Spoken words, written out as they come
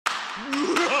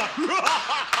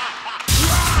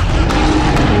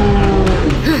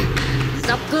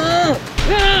Sắp cơ.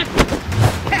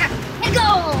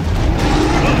 Go.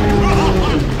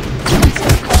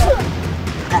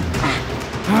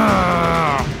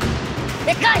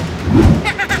 Let's go.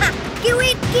 Kill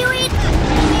it, kill it.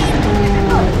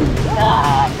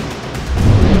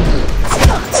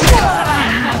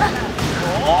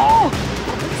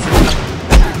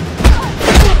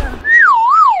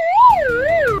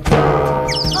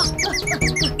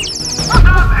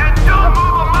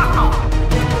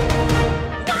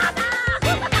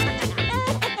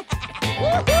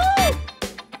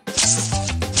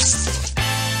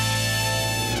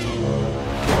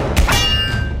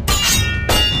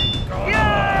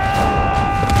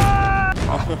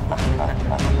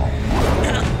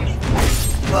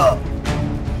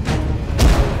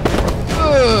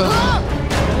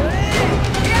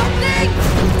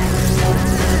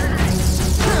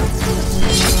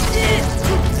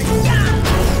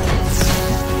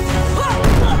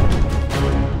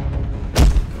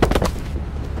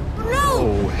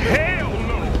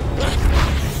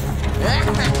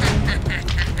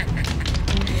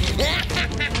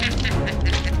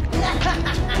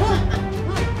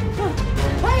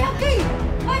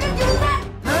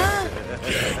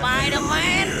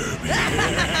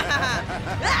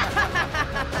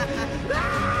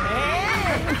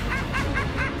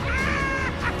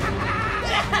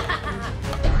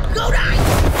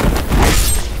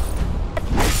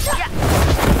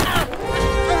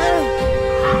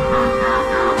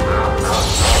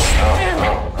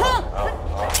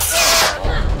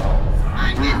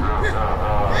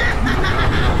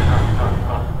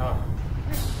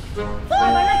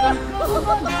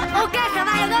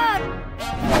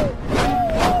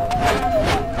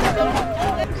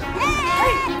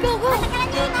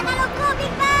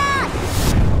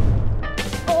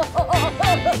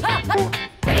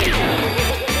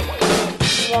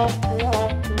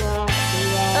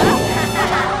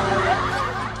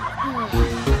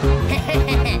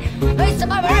 Hey,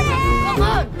 Spiderman, come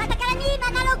on! Katakan ni,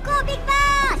 Manaloku, Big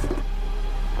Boss!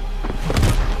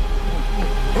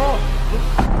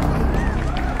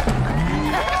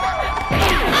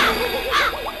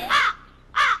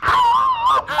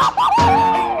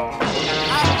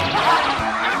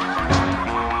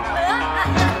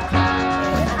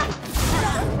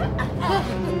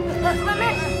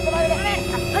 Spiderman!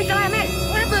 Hey, Spiderman,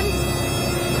 what happened?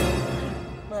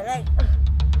 Boleh.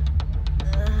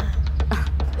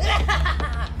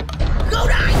 Go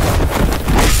die!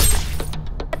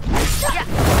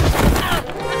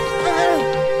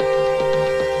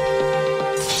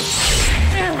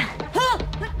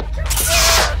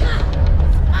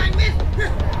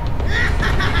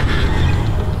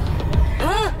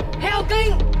 Hell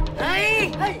King!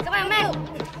 Hey! Hey, Spiderman!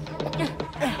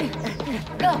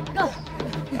 Go, go!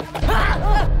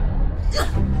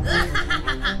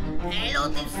 Hello,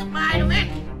 Team Spiderman!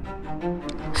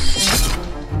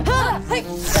 Hey!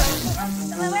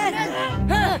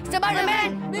 Spiderman!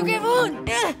 Be careful!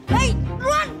 Hey!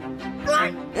 Run!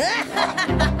 Run!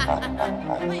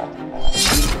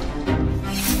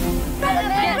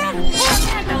 Spiderman!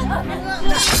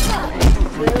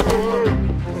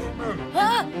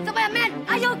 Spiderman!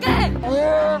 Are you okay?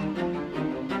 Spiderman!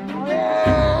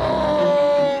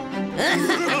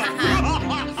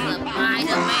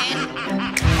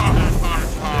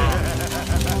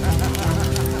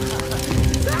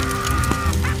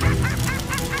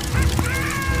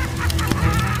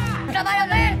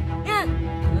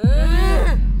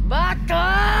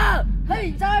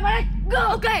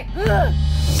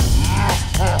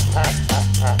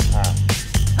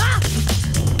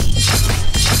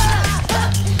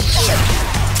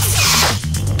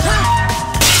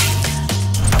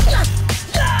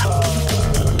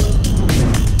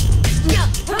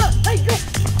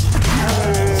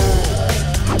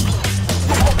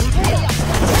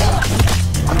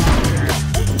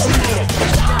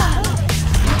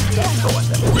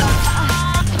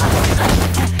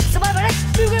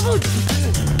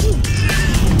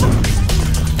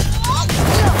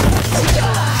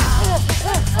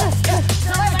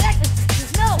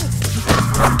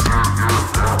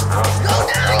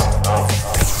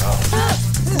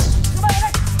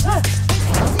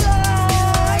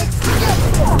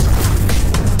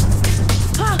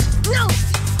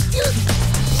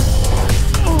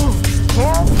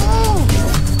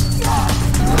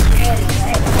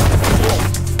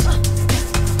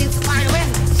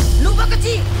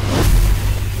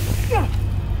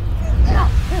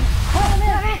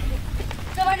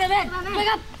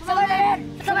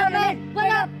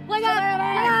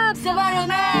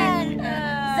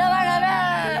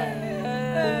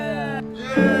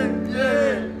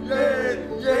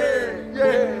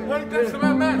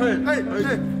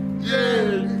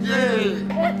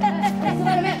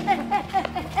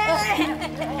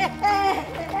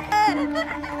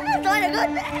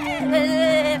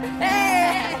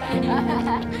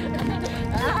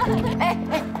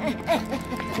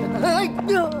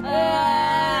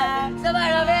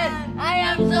 Spiderman, I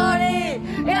am sorry.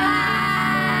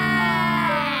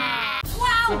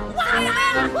 Wow,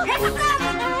 Spiderman, hết sức lên.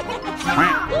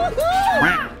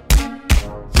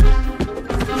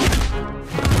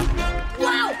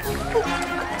 Wow.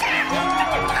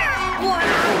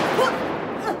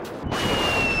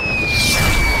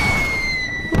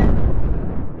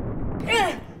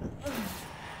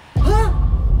 Huh?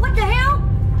 What the hell?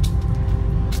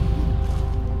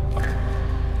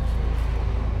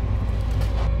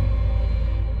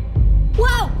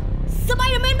 Wow!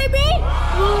 Spiderman, baby!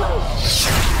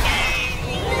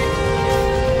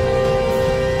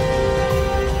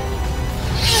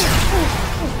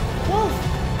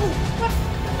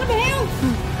 What the hell?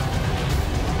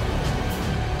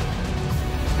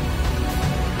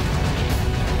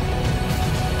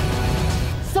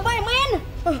 Spiderman!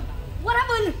 What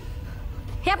happened?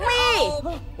 Help me!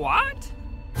 What?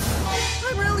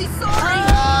 I'm really sorry.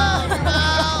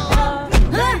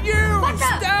 You! What the?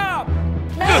 Stop!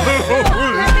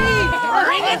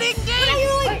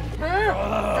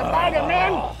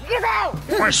 Spider-Man, get out!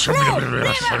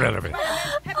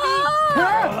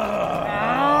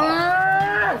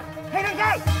 Hey, that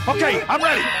guy! Okay, I'm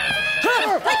ready.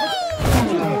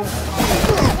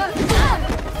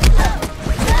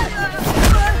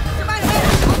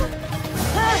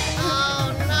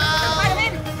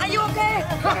 Spiderman, are you okay?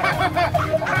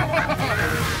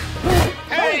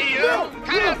 Hey, you!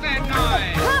 Cut off that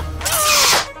noise!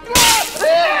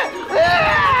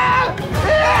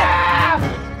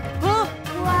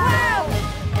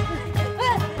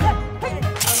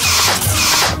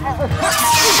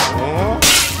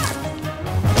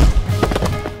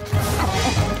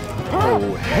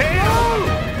 Oh, hell!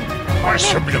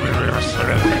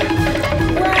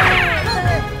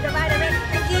 Spider-Man,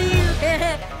 thank you!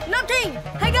 Nothing!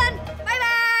 Hey, gun!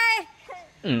 Bye-bye!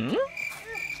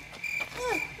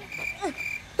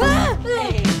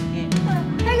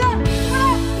 Hey, gun!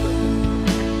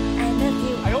 I love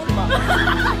you. I owed him up.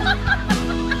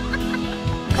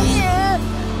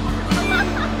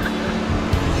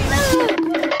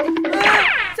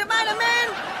 Spiderman,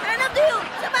 I love you.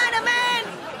 Spiderman.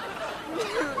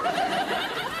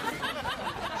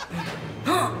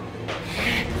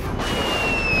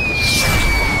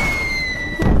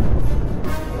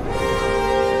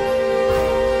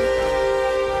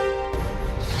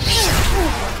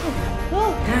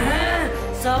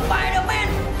 Spiderman,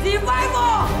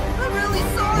 survival. I'm really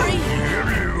sorry.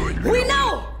 We know.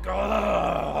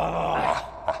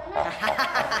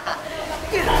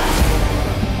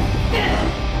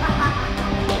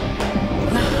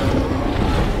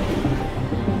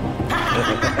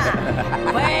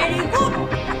 Very good.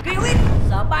 Kill it,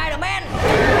 Spiderman.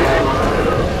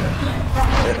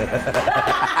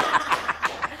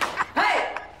 Hey,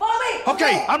 follow me.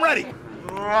 Okay, I'm ready.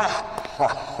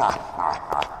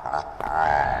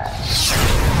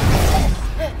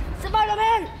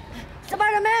 Spider-Man!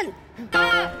 Spider-Man!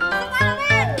 Spider-Man!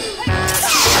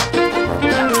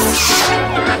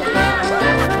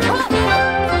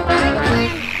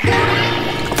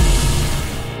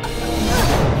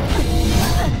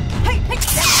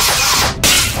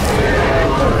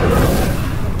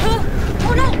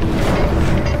 Oh no!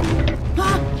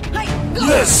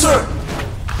 Yes, sir.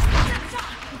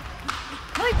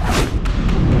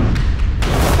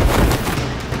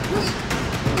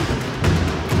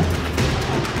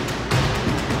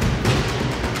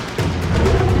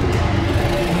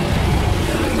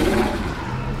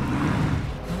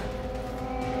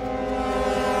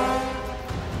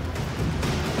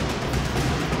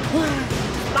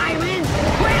 Spider-Man!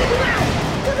 Where are you now?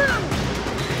 Come on!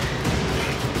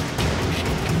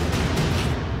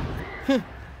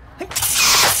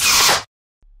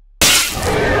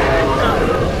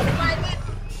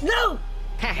 No!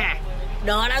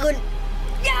 Đó đã good.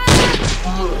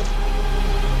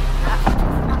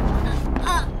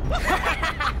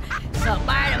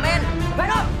 Spiderman, right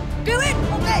up. Do it.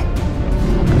 Okay.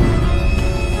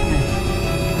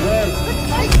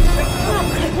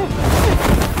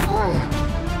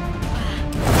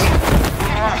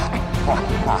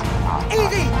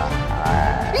 Easy.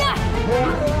 Yeah.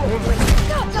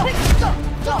 Go, go, go,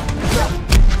 go, go.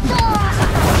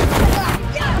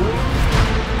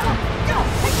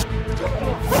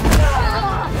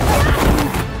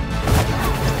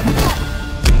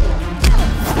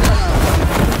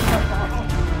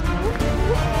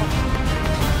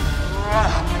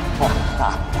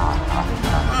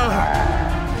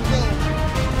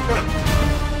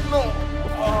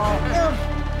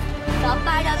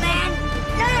 Spider-Man!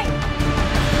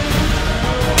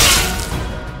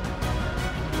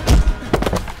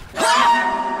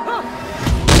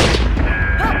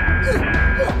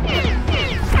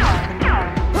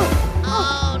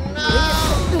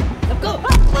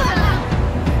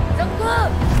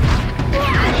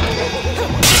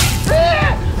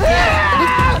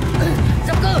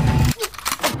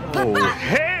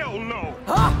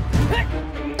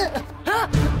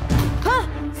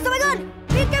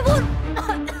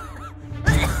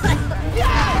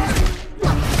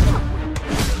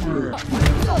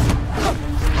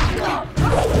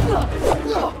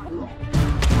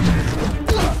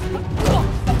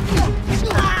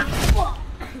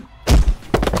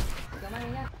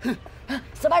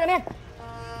 Spiderman.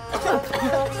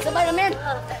 Spiderman.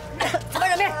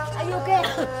 Spiderman, are you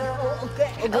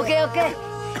okay? Okay.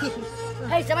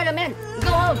 Hey, Spiderman,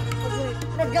 go home.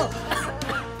 Let's go.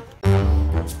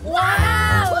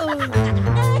 Wow!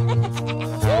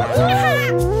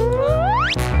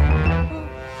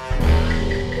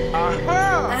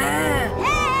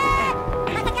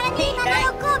 Matagalan din na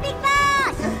tayo ko, Big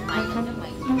Boss!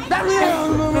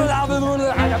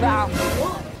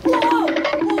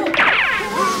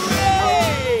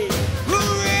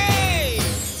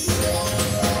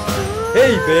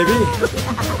 Hey, baby!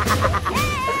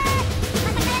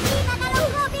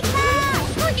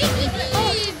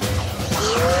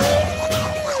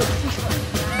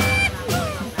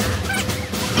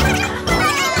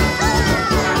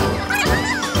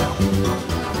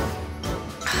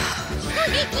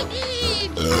 Matagalan din na tayo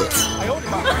ko, Big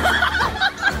Boss!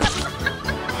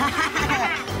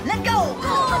 Let's go!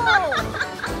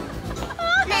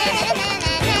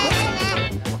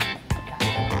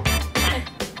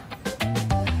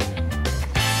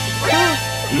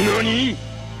 NANI?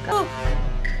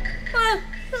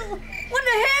 What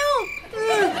the hell?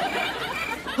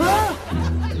 No!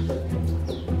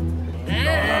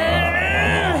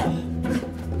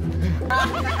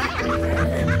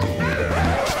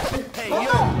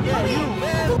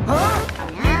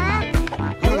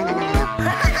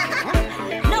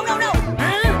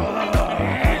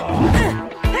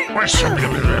 Questo mi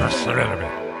deve essere.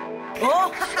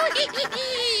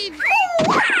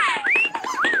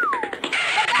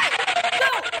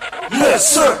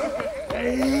 Yes, sir!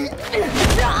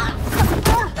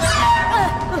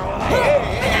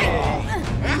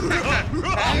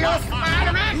 Hello,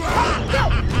 Spider-Man!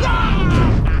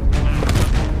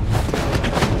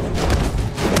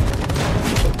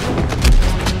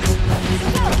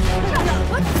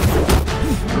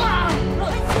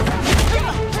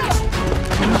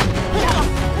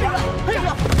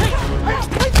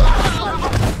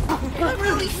 I'm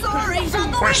really sorry!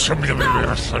 Questo mi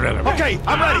deve essere. Okay,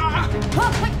 I'm ready.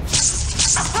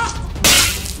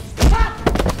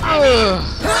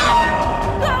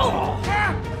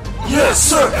 Yes,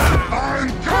 sir! I'm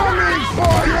coming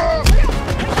for you!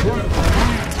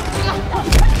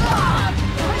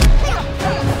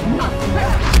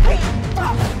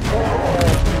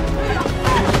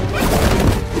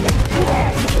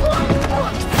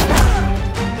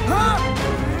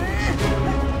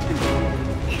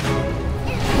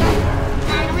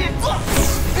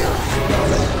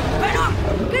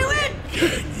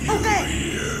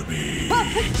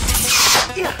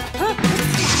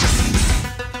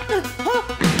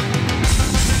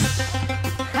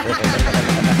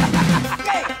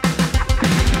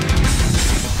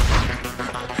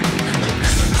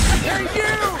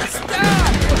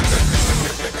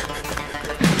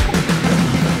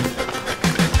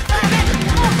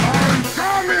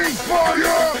 Coming for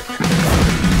you!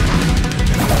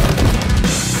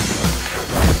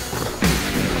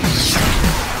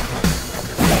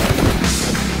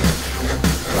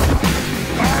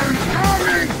 I'm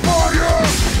coming for you!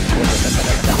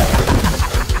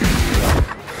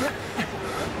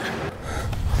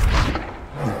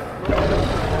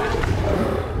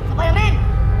 Spiderman!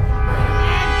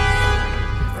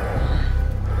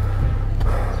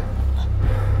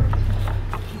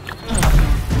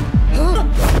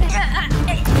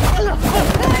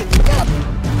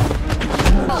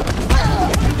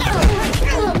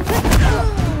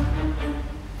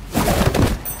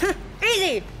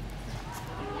 Easy!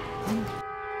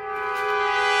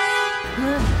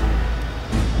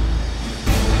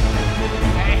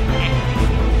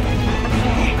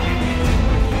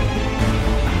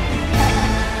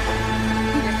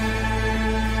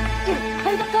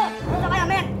 Hey, Doctor!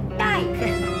 Spiderman! Die!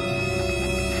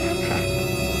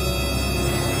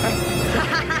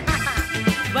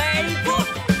 Very good!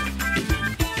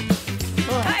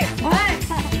 Hey!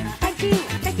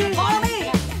 Thank you! Follow me!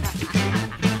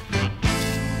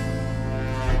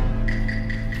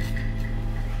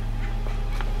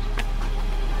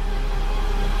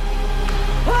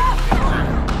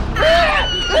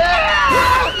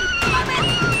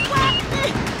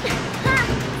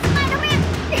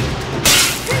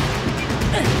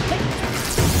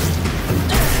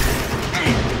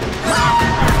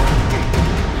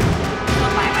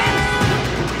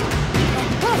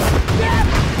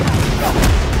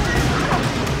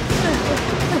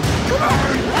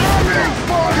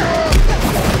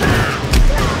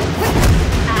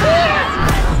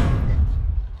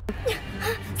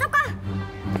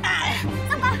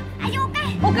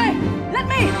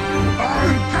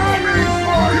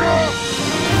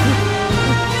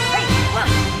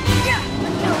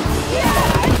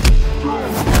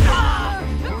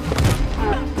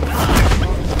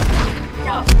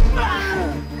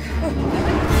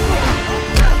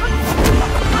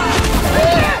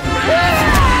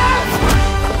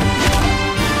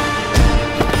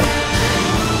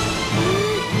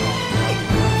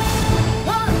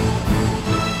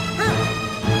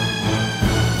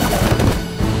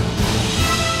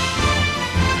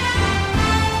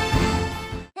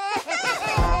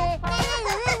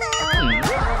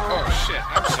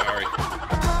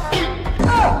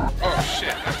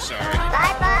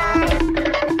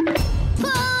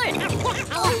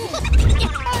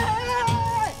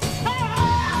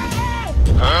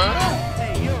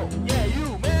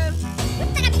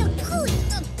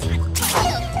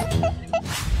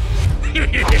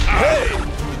 Hey,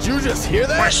 did you just hear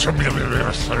that?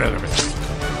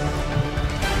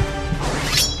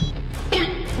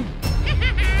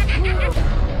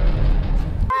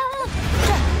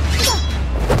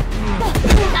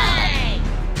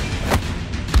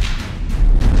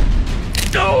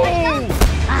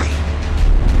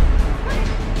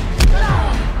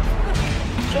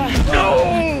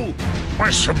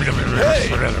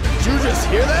 Hey, did you just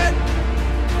hear that?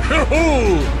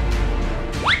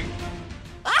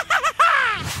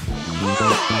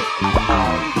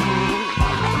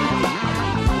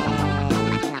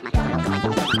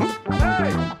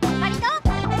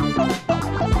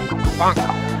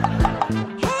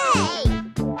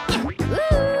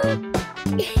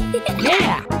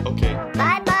 Yeah! Okay.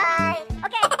 Bye-bye.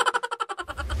 Okay.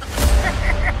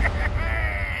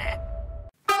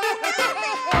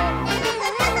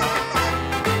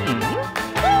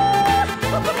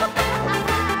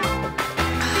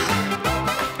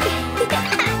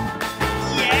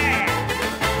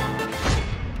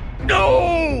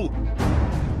 No!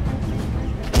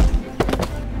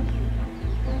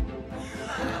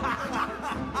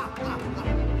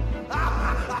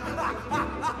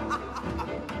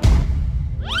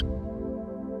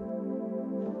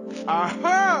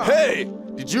 Hey,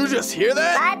 did you just hear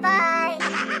that? Bye-bye.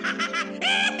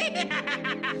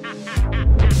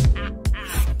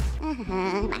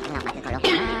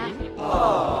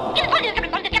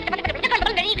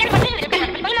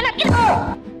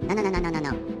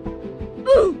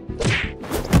 No.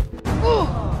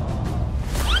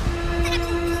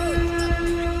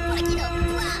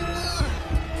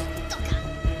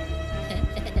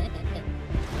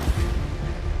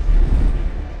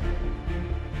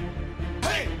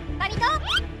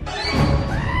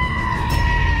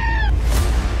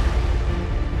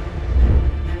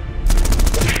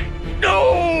 No!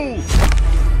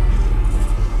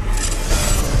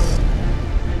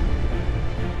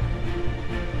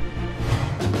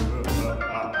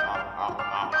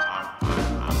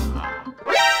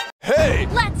 Hey,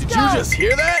 did you just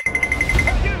hear that?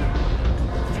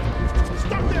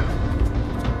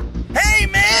 Hey,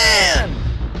 man!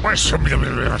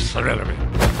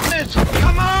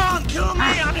 Come on, kill me!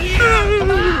 I'm here!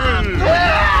 Come on!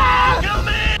 Kill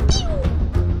me!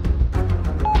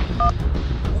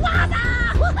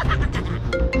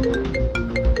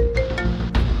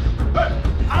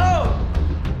 Hello!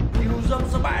 You some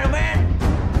Spiderman?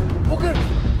 Okay.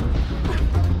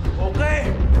 Okay.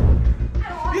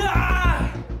 Yeah!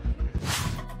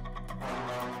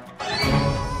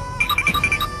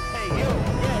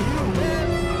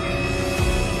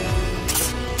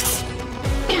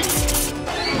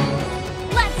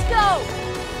 Let's go.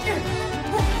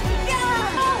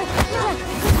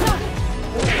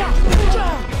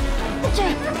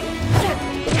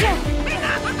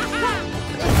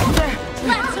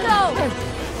 Let's go.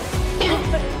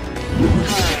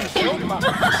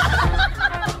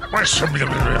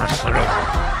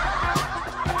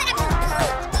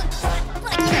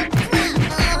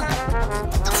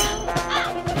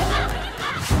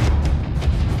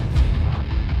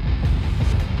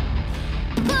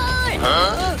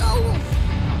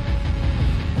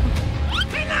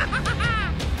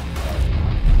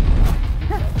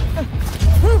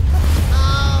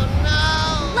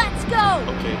 Let's go.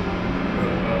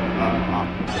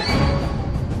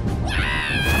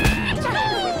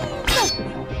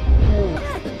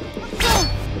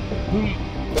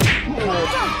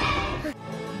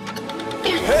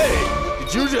 Hey,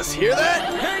 did you just hear that?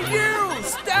 Hey, you!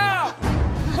 Stop!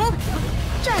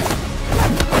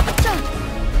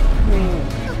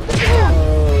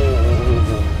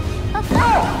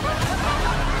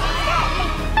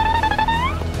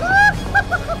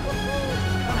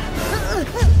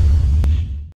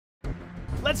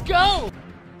 Let's go!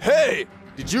 Hey,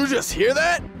 did you just hear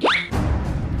that?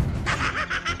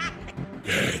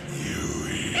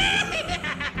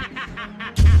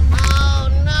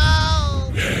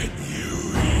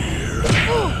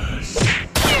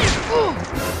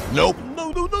 Nope.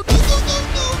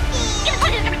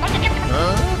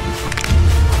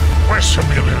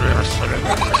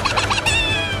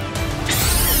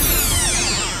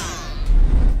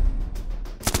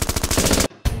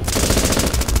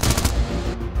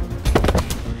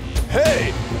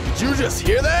 Hey, did you just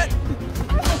hear that?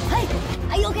 Hey,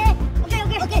 are you okay?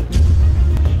 Okay.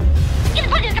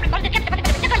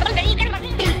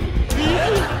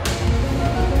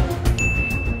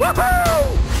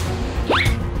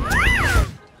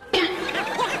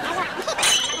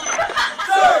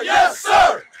 Sir, yes,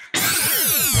 sir!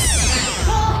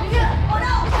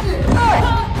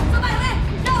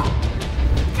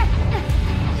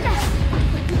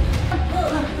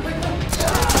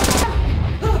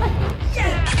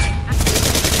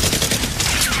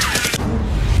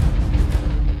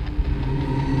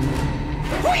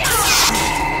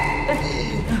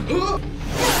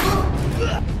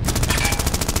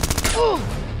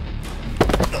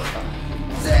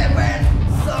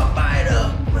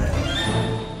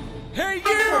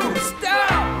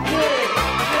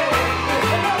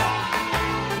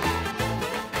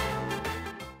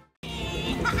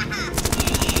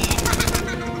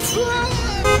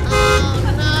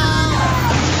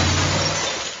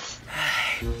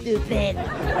 Stupid.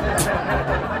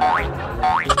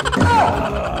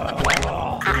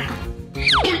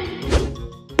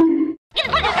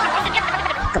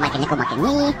 Kumakin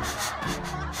ni.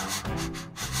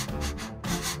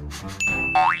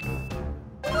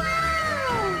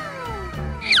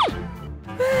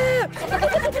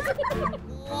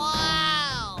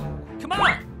 Come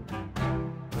on!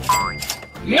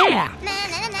 Yeah!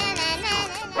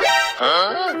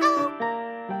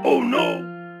 Oh no!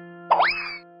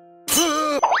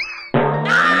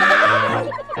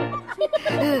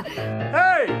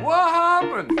 Hey, what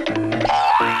happened?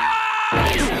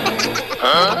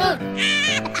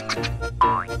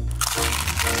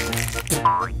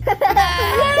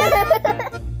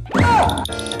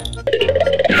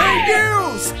 Hey, you!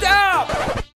 Stop!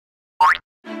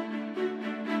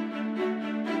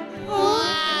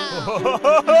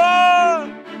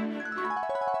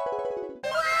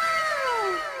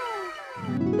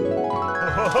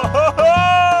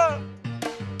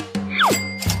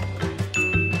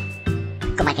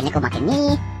 Kumakin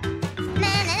ni.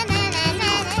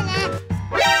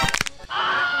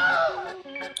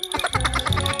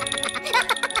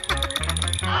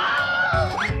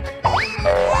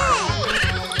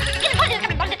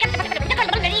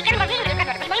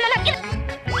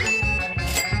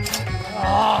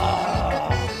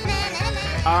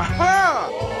 Aha!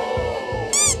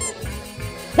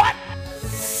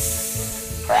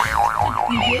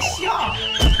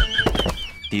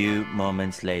 Few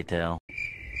moments later.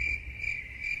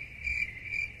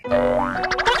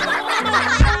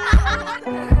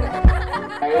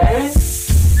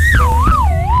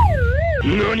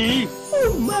 NANI?!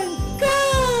 Oh my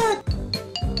god!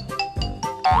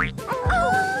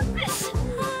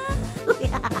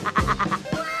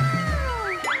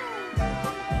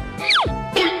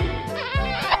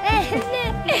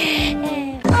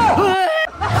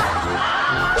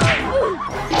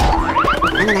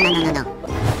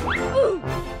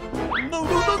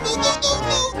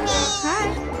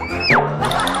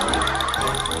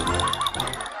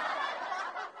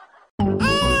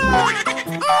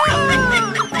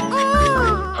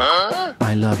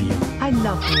 I love you. I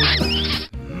love you.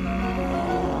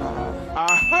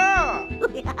 Aha!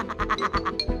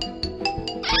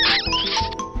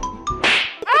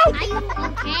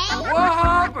 What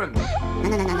happened?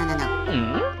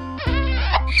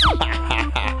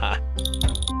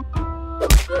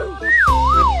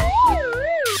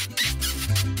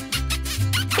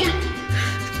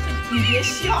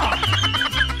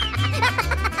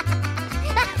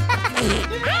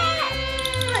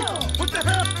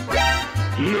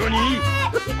 NANI?!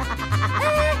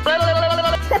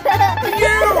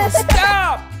 You!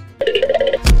 Stop!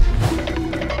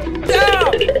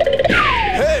 Stop!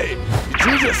 Hey! Did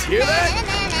you just hear that?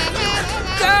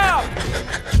 Stop!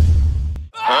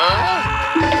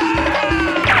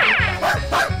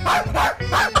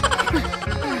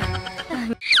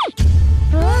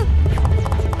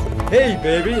 Hey,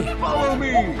 baby, follow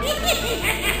me.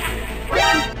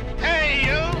 Hey,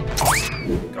 you!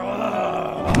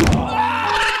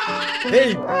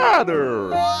 Hey,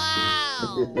 brother.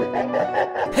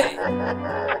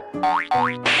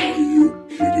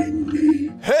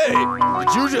 Hey!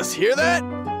 Did you just hear that?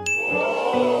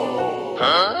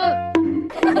 Huh?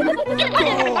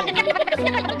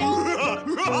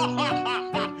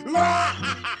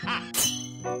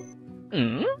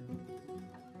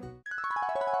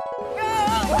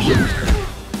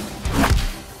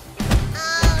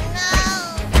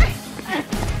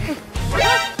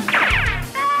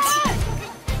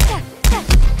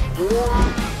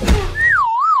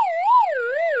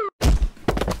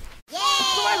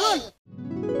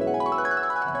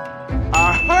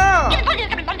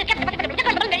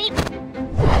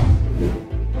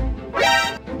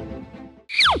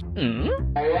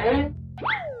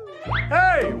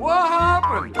 Hey, what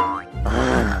happened?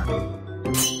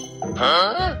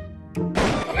 Huh?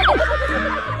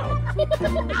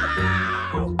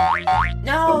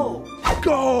 No!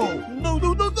 Go. No,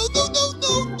 no, no, no, no, no,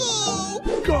 no,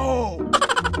 no. Go.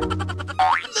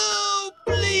 No,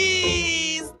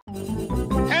 please.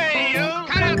 Hey, you!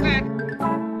 Cut out that!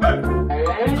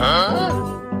 Huh?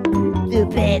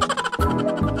 Stupid. No, no,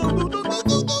 no, no, no, no, no.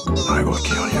 I will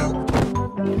kill you.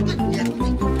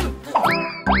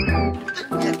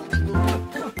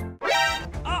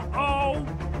 Uh-oh!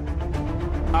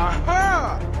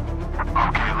 Aha!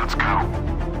 Okay, let's go.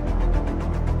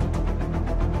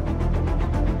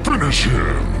 Finish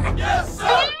him. Yes,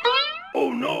 sir! Oh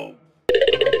no.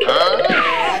 Huh?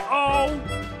 Uh-oh!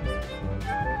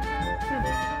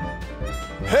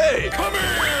 Hey, come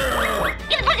here!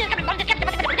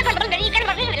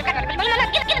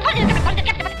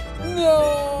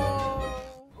 No!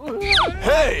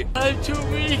 Hey! I'm too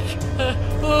weak.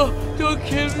 Oh, don't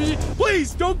kill me.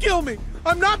 Please, don't kill me.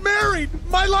 I'm not married.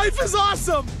 My life is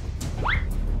awesome.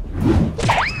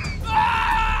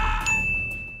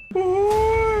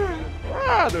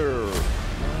 Brother!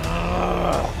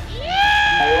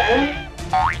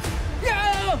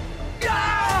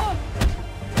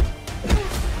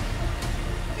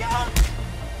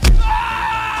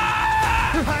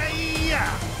 Hi-ya!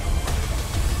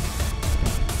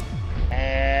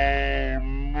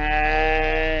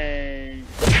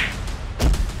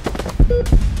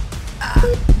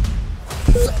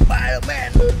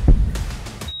 Spiderman!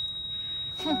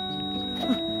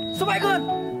 Spiderman!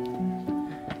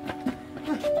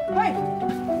 Hey!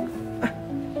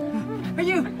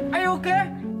 Are you okay?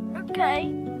 Okay.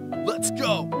 Let's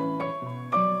go!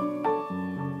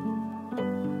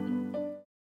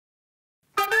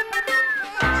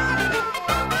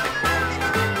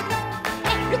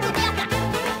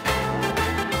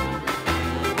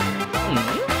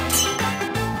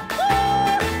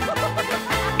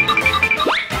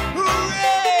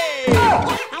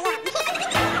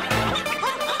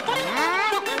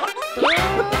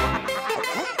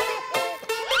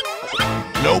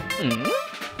 Nope.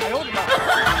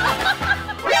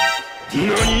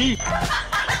 Nani?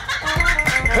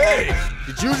 Hey,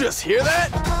 did you just hear that?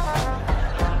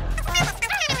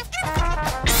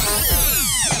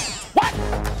 What?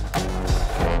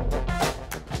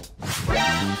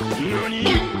 Nani?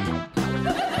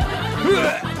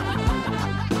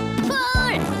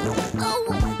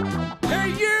 Hey,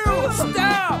 you!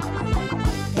 Stop!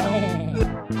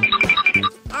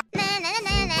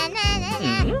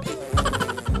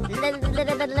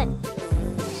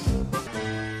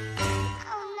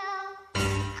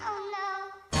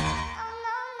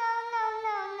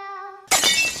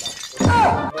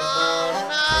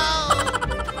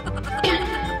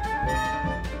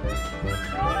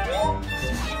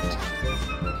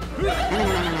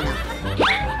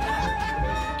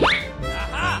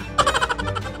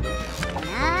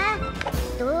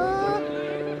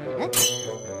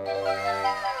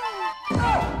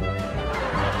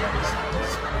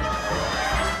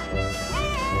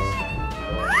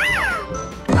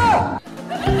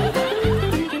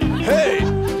 Hey,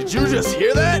 did you just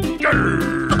hear that?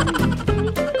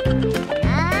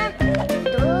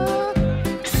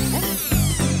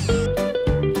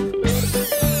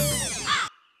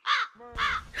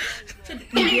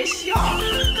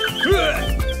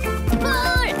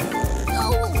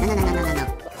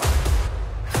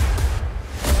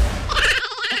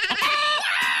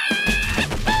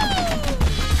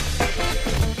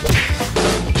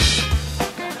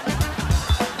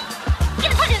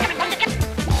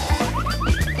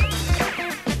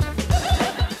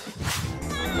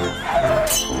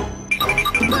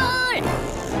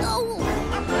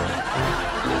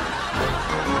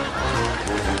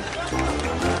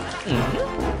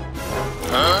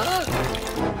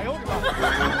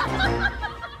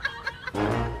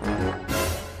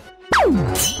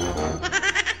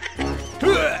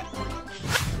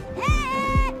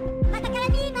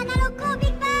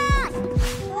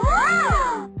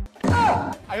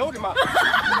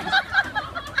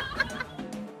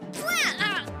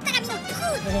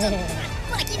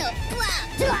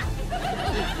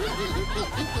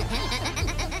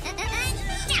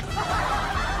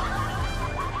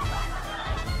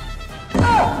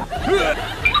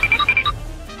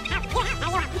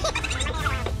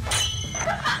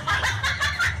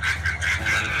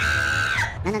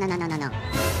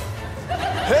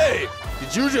 Hey,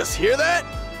 did you just hear that?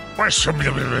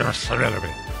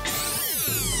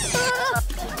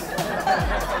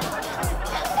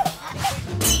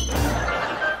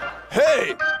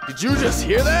 Hey, did you just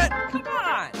hear that? Come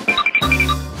on!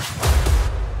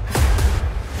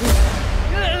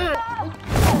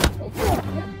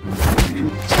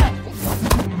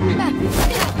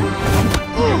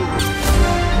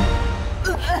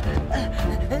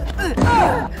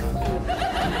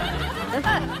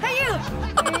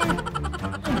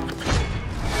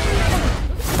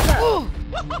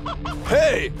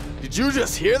 Hey, did you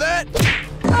just hear that?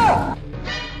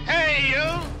 Hey, you!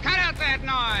 Cut out that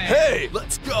noise! Hey,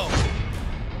 let's go!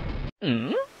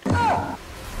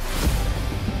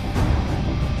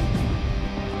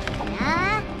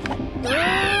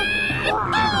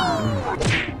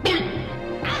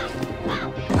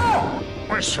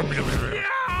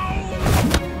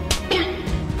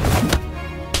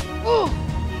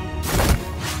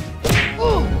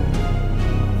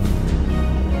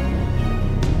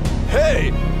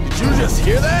 Hey, did you just just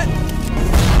hear that?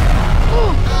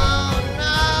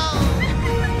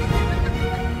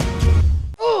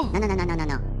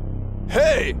 No.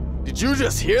 Hey, did you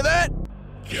just hear that?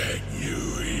 Can you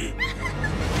hear?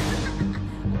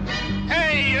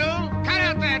 Hey, you! Cut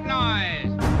out that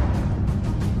noise!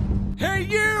 Hey,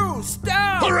 you!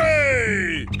 Stop!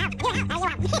 Hooray!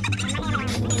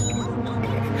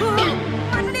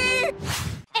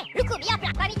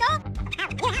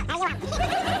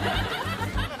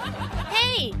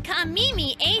 Hey,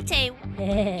 Kamimi ate.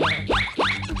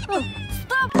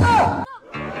 Stop!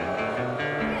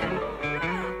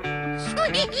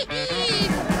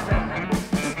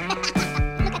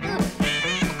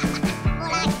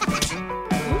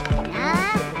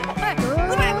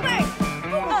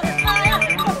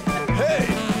 Hey,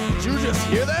 did you just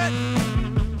hear that?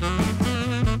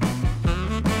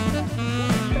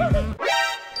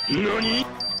 Nani?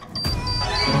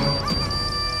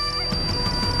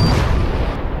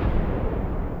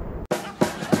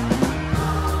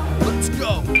 Let's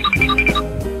go.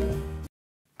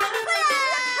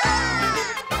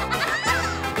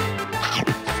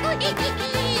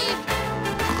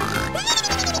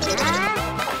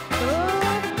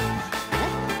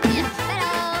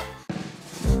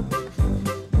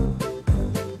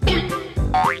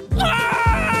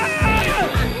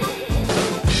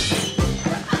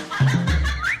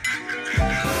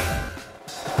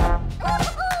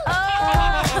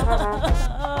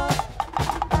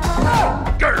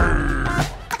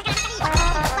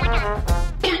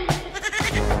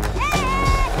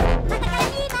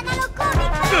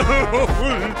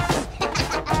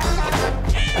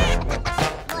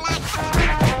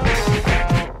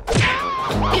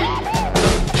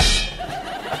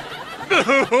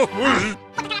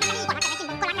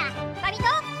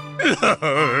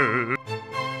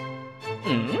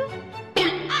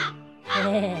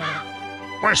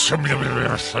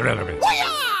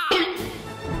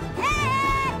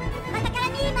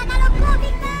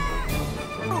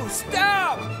 Oh,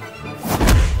 stop!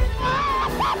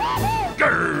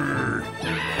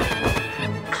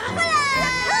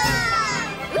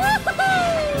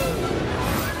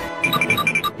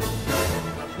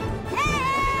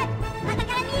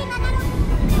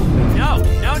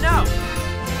 No!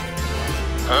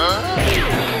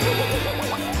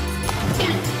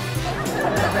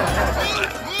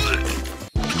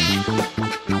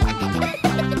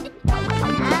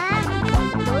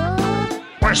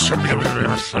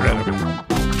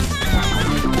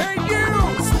 Hey, you!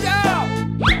 Stop!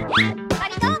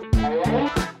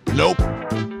 Nope.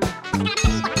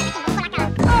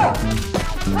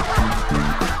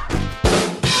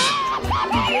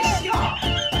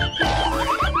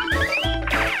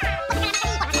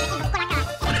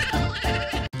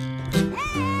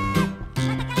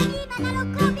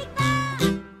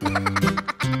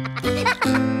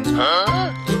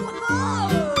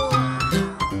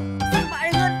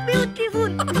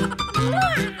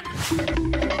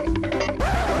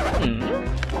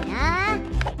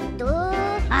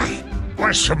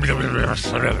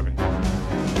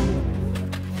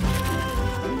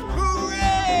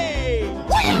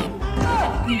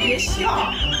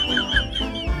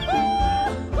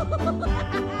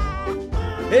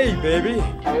 Hey, baby!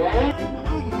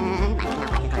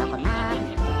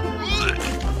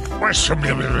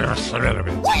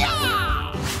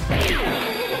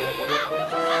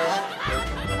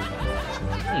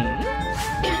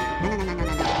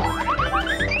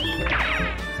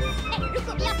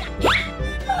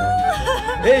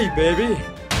 Hey, baby!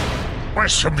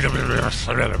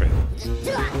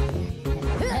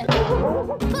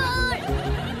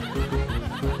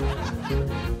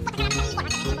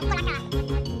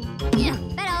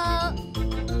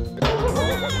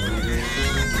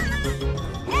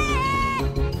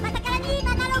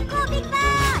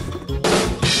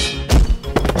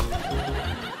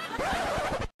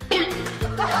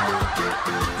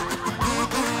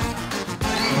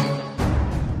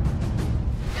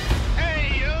 Hey,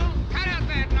 you! Cut out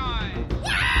that noise!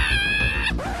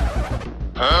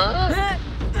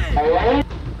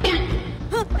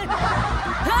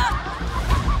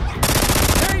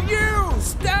 Hey, you!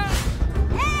 Stop!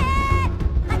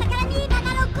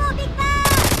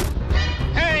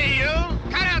 Hey, you!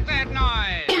 Cut out that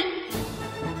noise!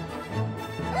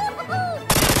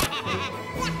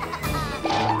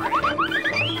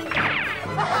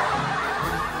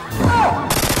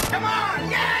 Come on!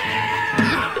 Yeah!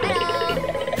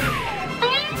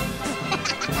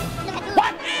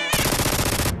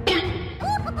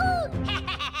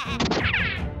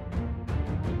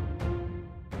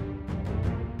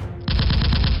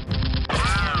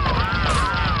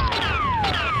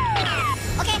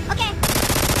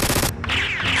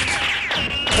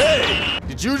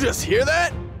 Did you just hear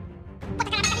that?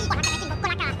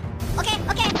 Okay,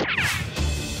 okay.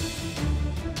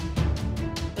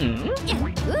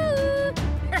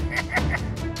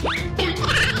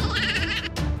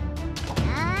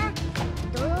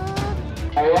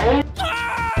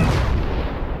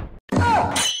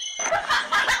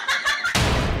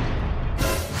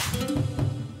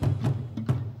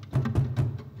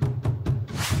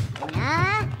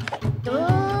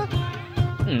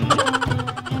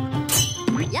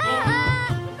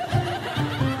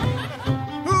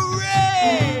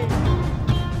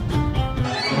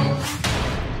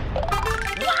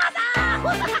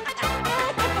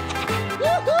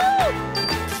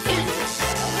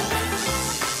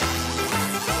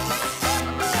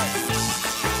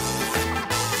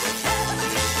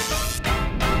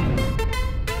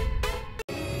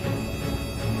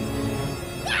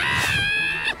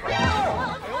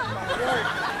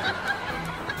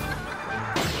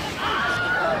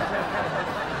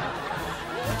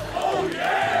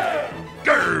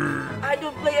 I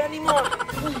don't play anymore.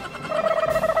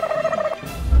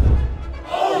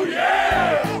 Oh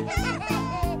yeah!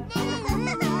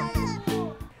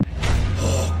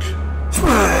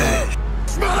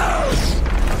 Smash!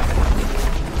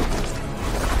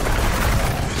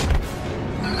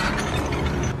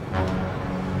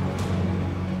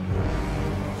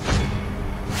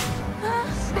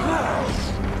 Smash!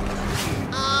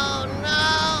 Oh no!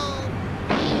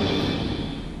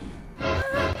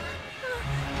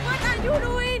 What are you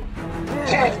doing?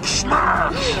 Hulk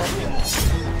smash!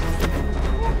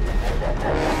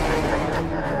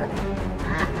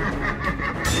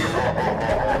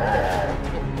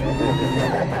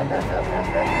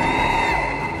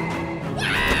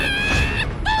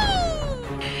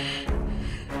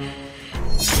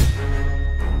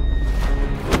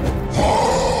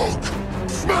 Hulk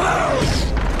smash!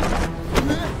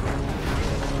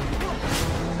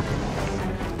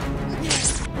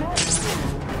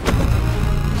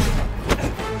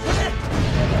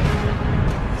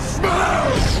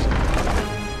 Smash!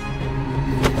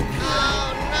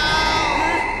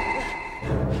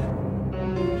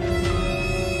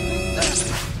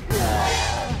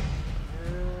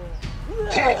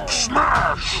 Hulk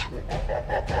smash!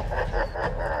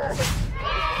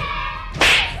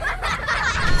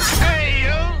 Hey,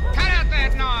 you! Cut out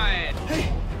that noise! Hey,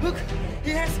 look!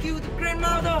 He has killed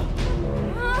grandmother!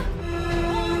 Oh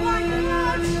my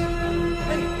gosh!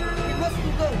 Hey, we must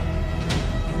go!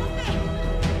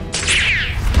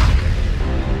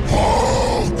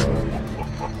 Hulk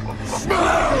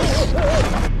smash!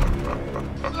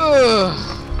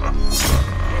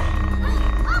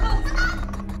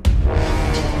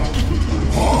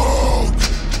 Hulk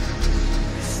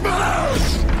smash!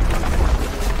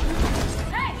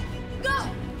 Hey, go!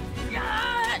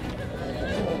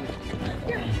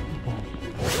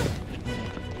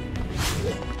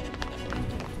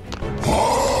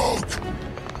 Hulk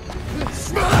smash! Hulk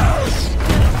smash!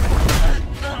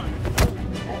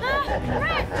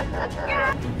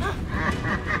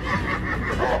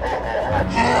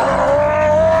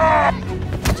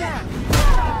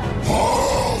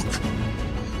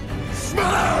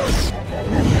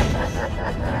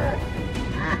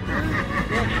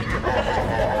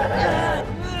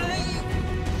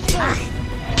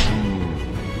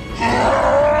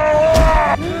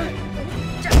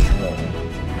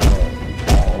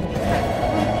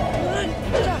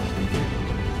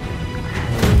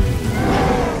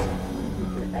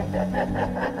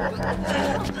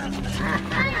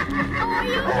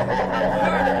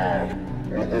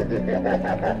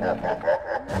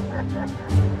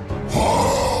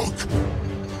 Hulk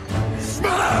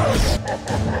smash!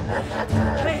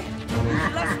 Hey,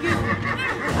 let's go!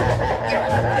 Hulk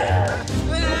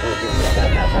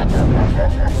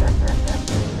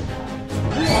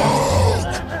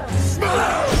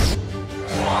smash!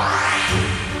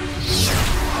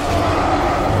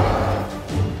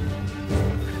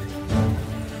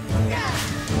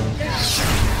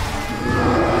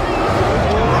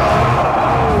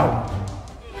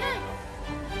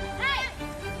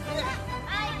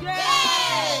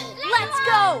 Let's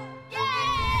go!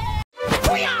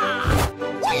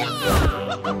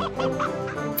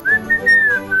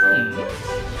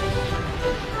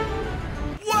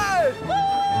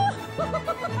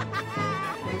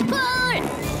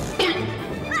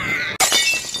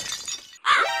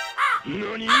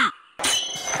 NANI?!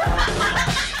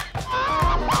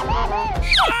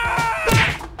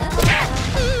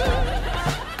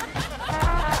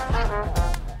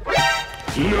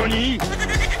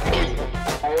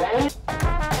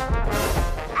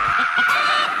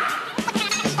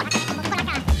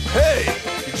 Hey,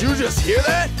 did you just hear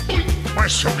that?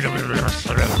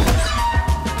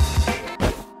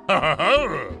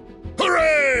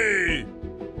 Hooray!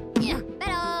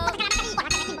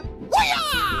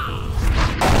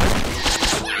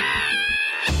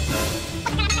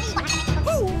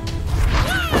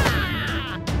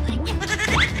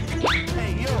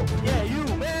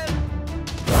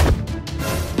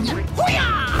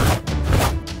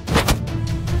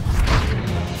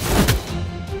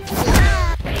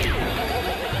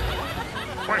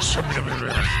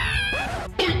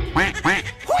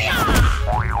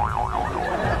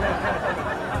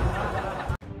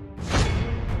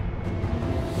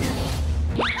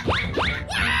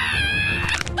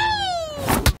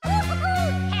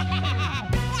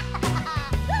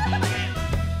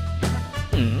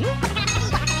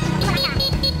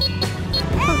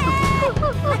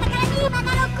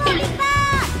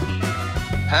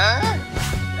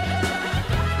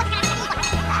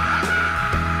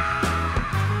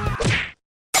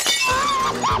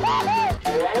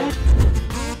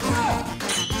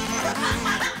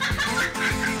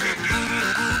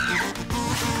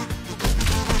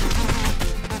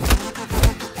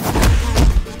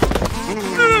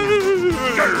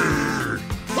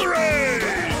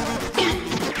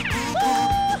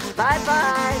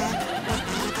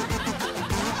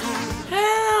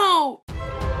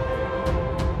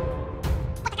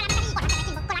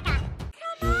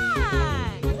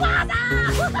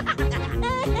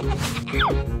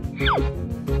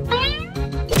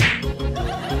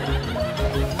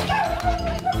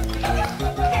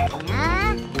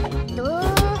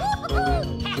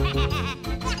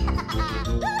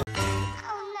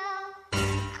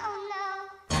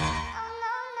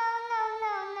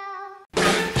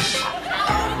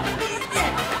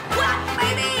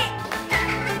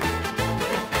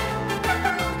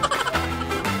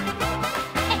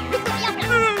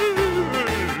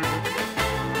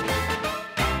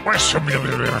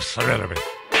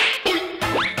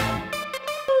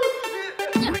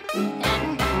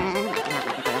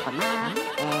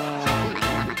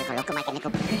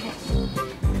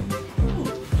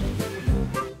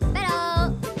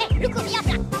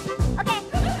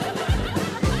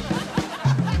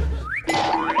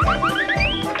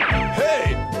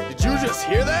 Hey, did you just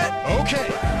hear that? Okay.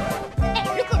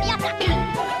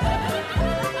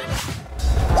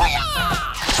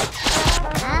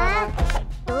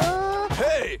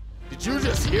 Hey, did you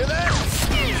just hear that?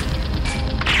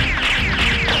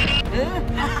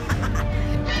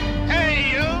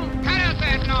 Hey, you! Cut out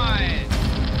that noise!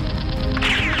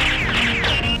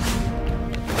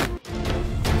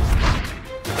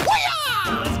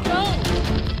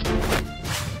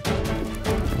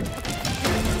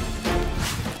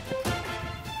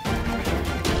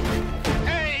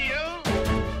 Hey, you!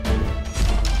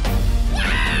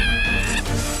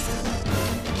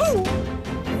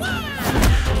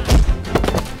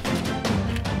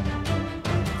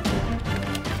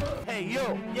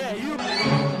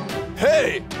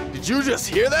 Hey, did you just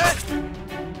hear that?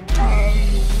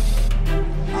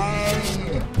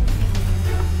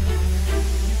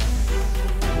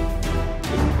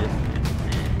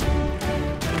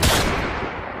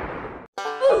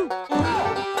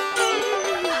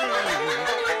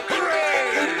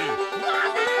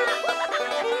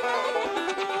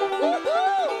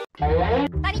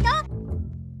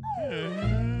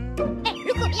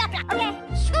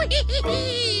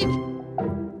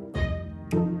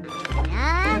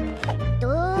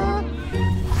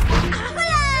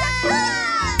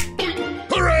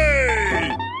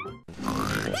 Hooray!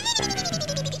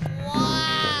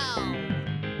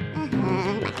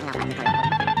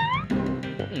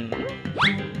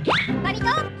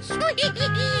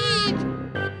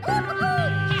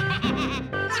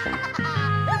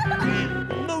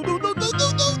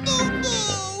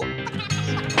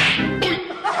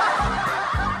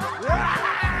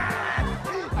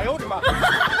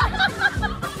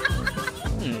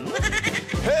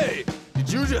 Hey, did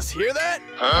you just hear that?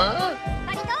 Huh?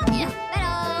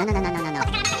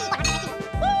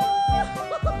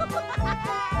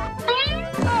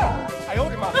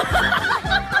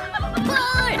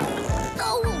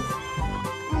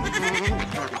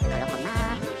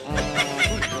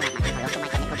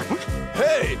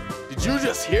 Hey, did you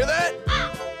just hear that?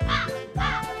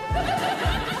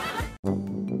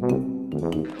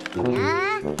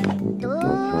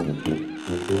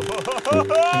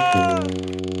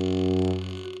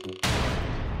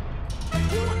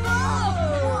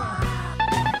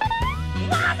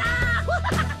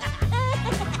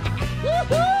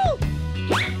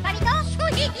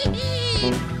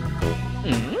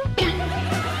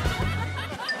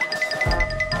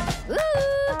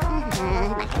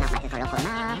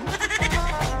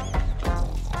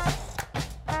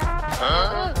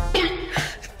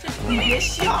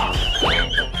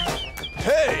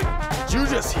 Hey, did you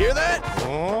just hear that?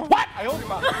 What?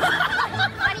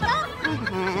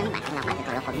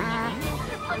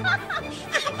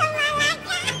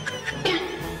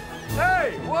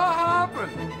 Hey, what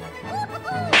happened?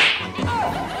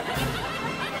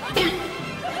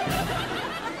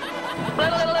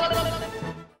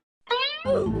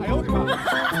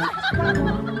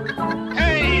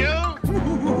 Hey, you!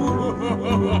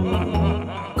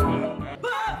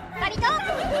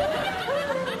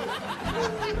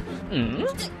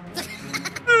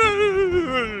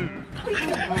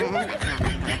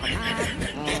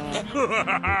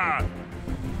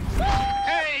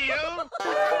 Hey, you!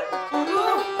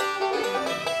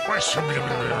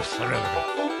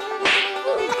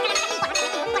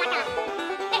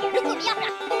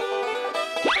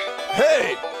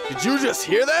 Hey, did you just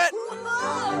hear that?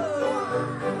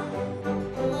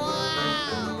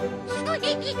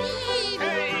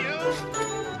 Hey, you!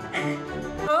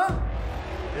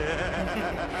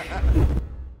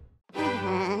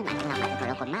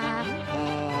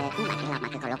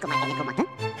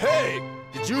 Hey,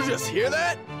 did you just hear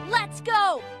that? Let's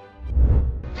go!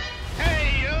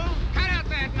 Hey, you! Cut out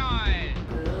that noise!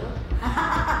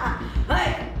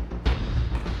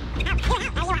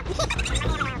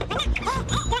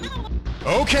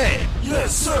 Okay.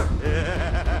 Yes, sir.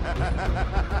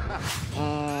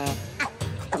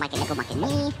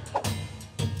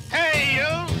 Hey,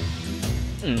 you!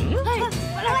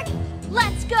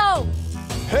 Let's go!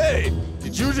 Hey,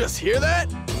 did you just hear that?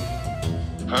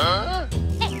 Huh?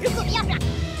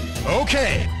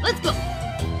 Okay. Let's go!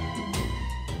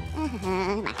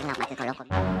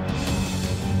 Let go!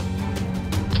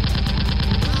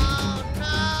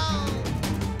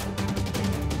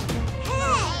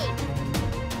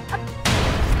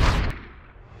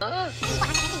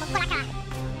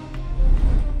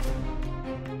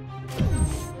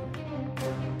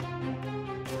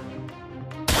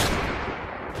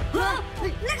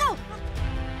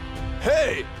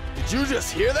 Hey, did you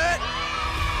just hear that?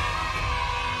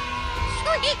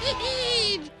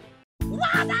 Sweet!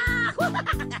 Woohoo!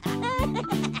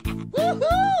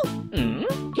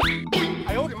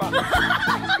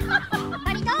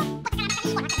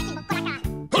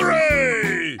 Hooray!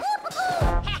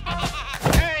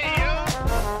 Hey, you!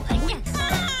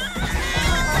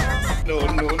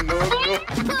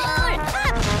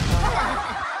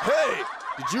 Hey,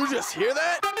 did you just hear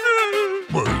that?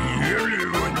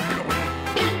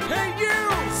 Hey, you!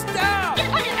 Stop!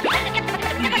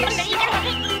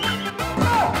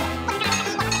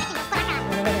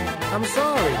 I'm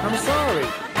sorry. I'm sorry.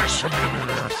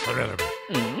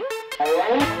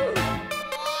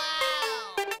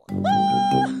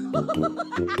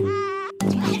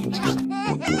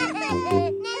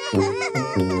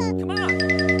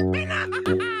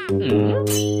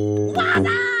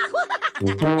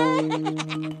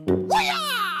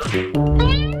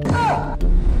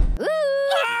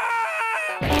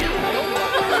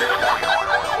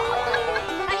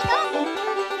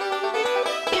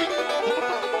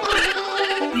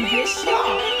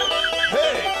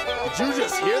 Hey, did you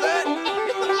just hear that?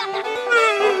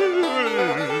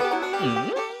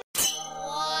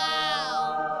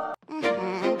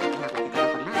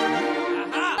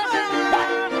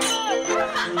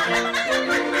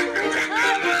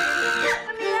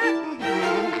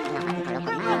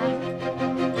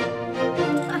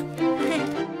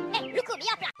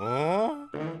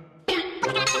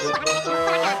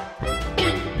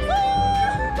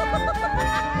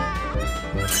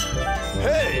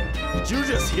 Hey, did you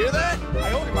just hear that?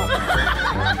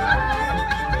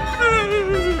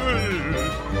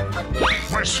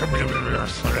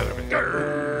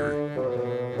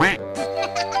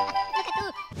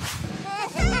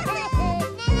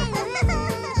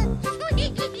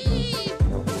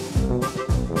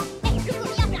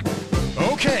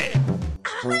 Okay.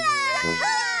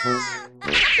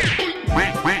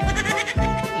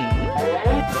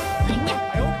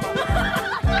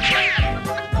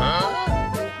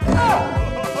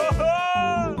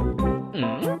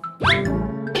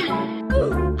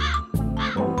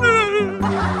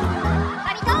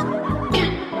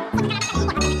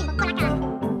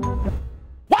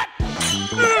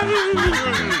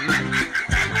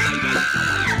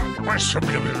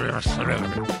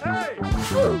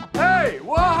 Hey,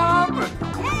 what happened?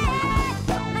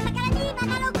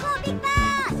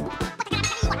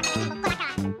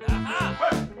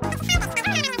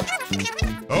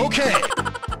 Okay.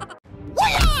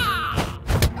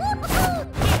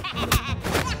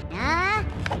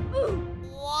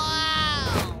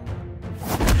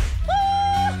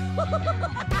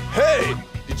 Hey,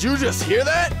 did you just hear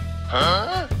that?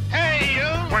 Huh? Hey,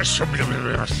 Let's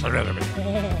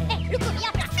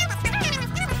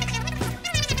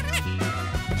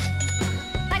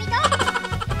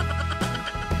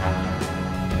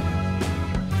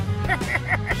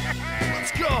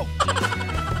go!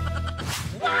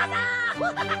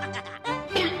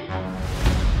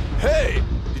 Hey,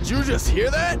 did you just hear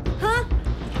that? Huh?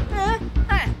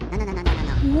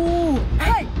 Ooh,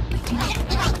 hey!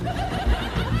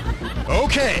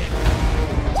 Okay.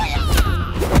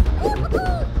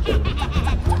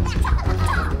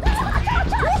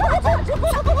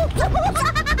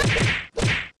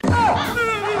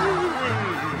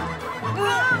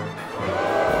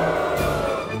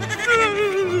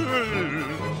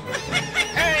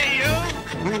 Hey, you!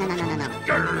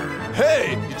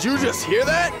 Hey, did you just hear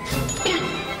that?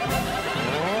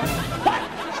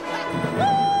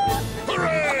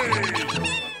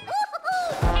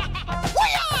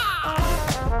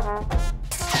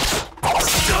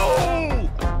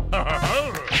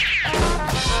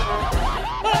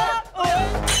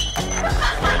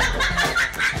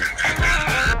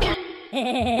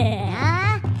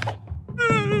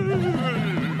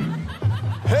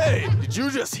 Hey, did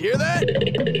you just hear that?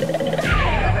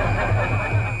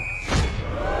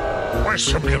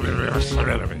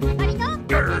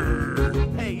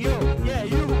 Hey, you! Yeah,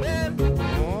 you, man!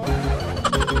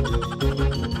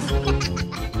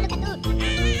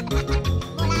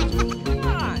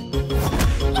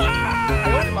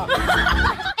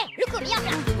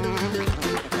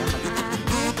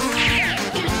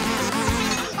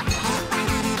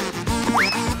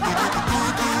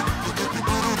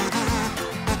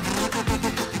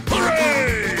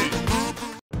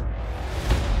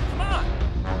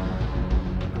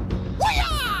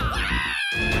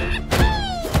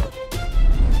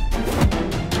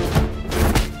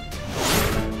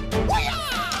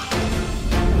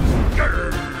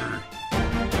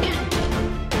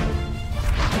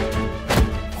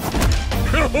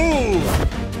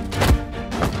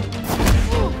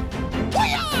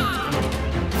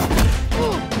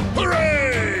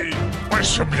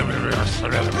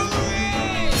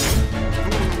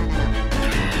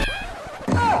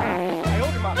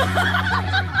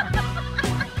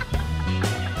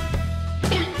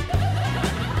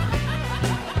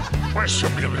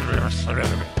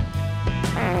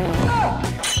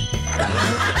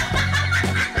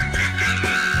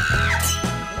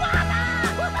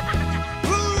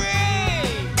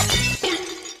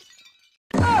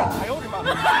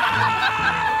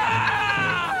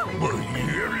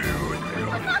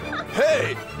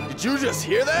 Hey, did you just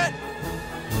hear that?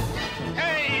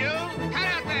 Hey, you! Cut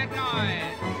out that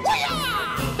noise!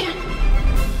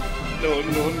 No,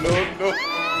 no, no, no.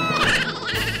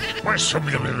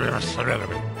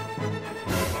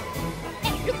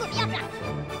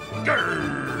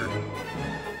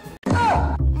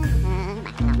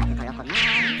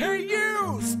 Hey,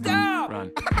 you! Stop!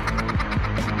 Run.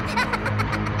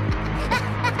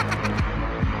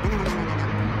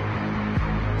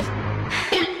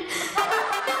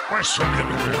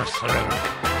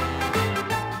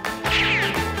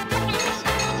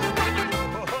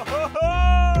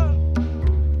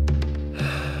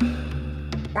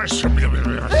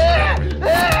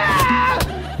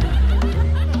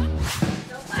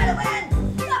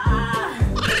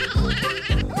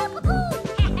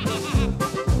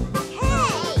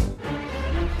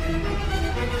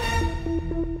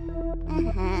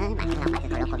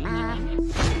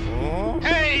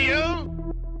 Hey, you!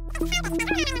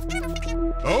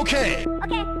 Okay.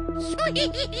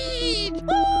 Sweet!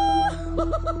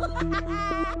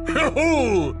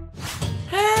 Help!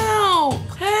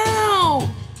 Help!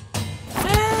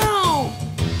 Help!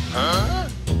 Huh?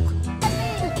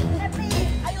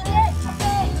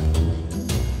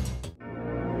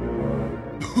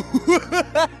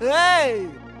 Hey!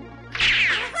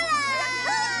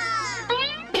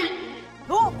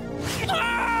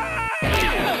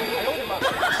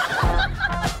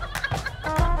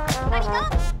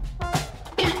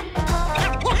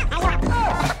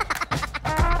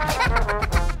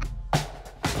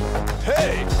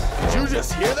 Hey, did you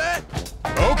just hear that?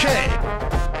 Okay.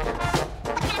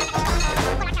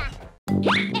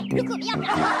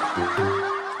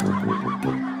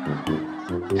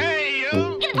 Hey,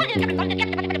 you!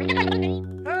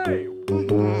 Hey!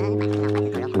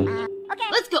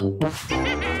 Let's go!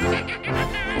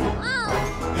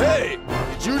 Hey,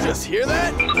 did you just hear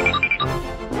that?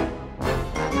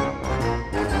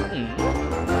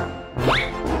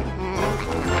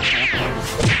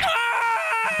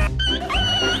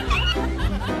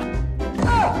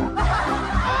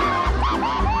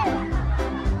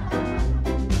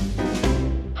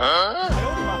 Huh?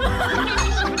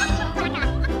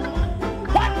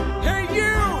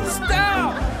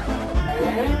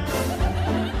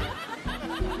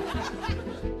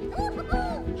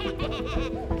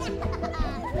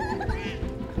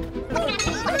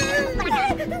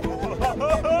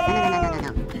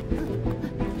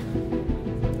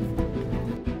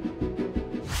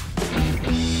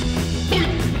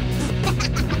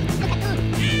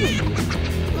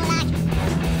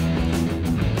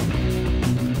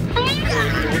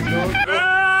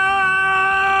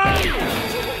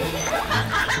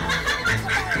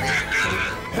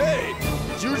 Hey,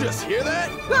 did you just hear that?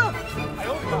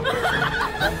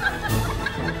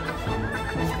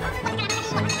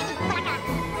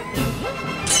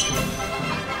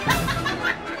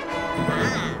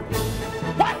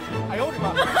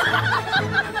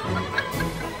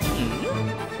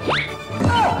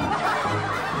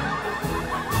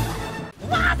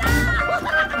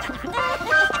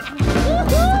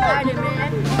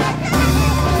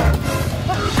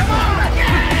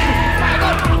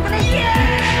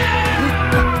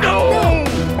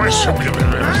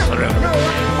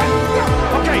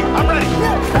 Okay, I'm ready.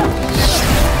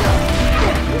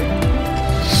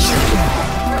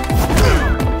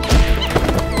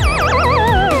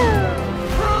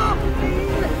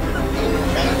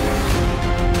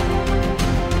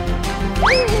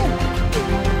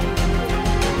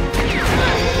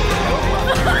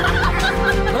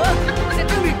 C'est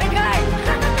tout lui, Pékin!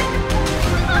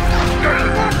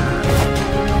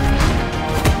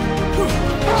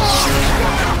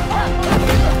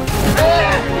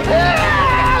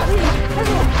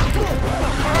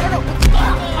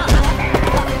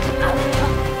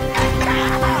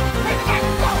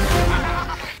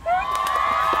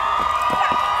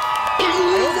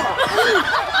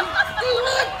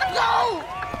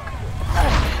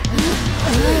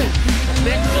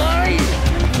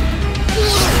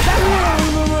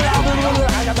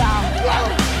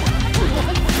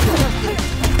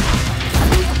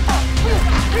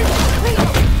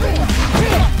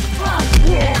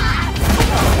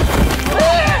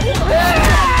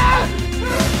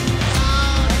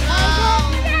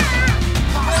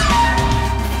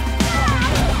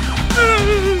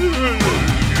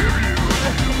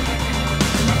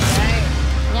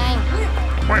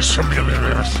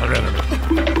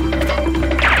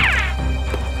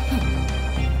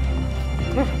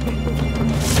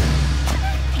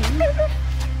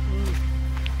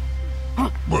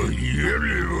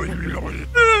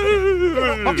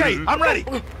 Okay, I'm ready.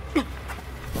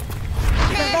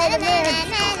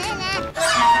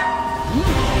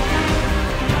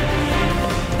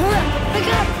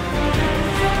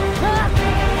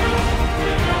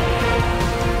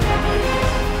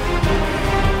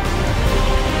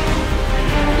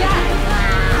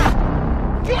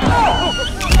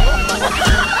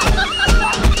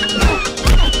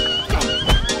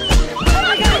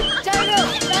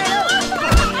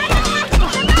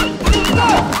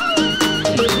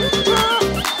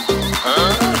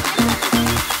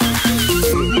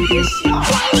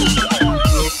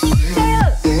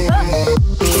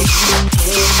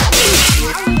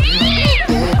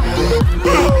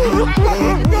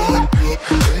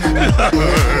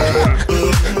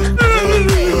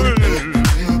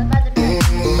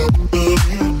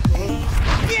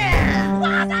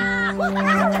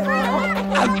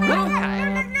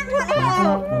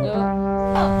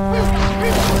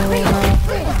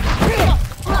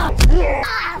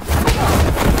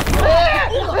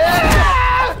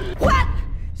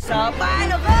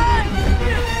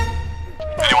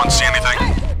 Anyone see anything?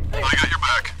 I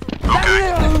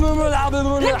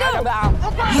got your back.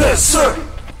 Okay. Yes, sir.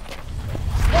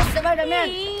 Yes, Spiderman.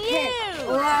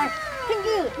 Thank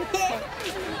you.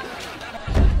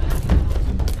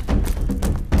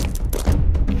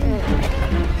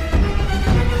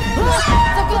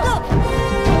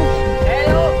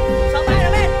 Hello,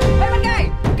 Spiderman. Bye, guy.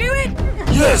 Kiwin.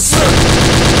 Yes, sir.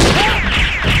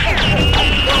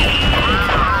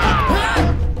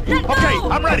 Okay,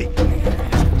 I'm ready.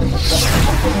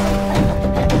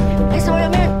 Hey,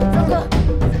 Spiderman. Let's go.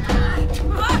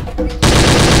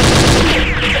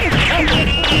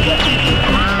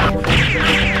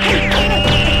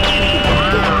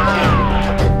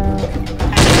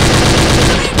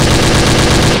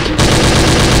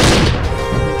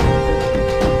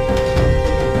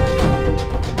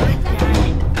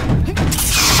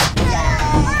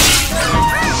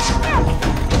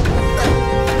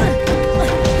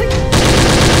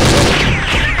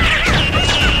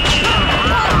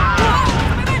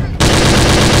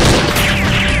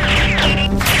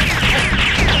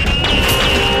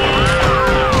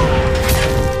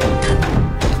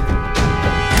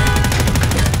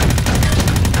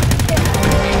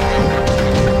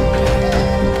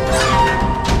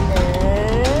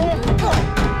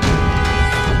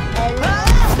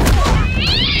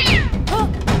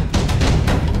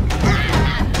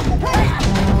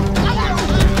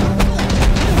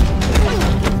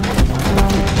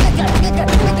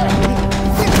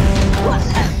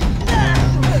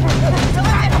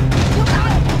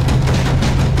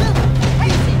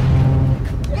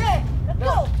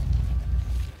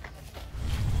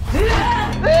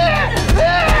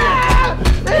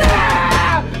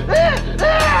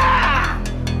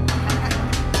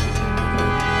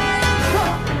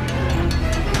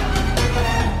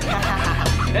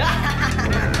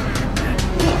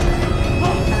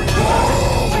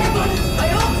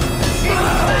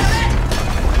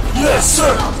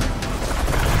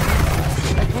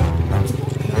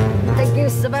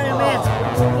 Spiderman.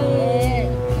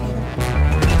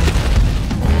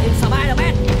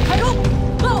 Spiderman, hurry up!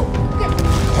 Go!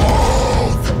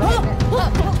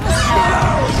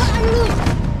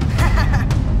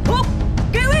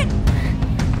 Get it!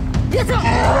 Yes, sir!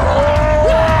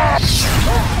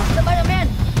 Spiderman,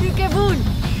 be careful!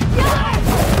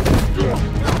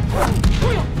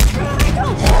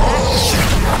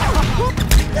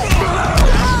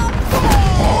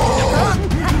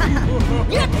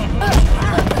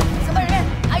 Spiderman,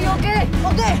 are you okay?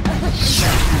 Okay.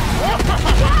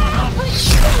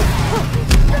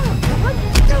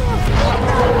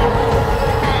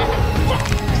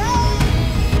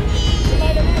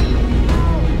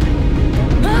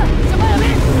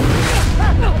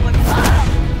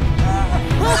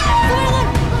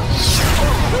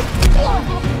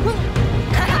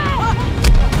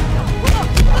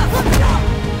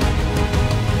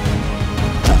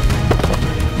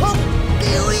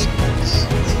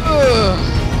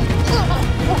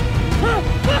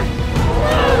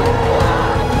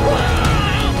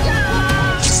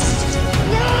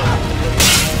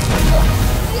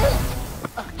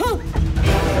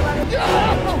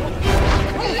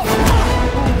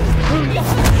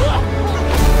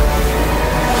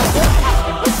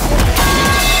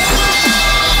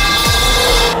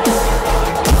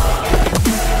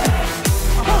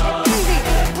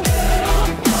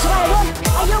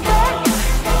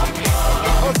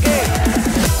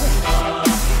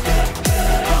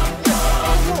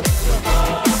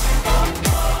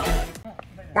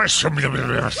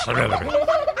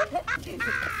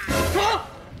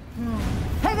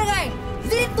 Hey, guy,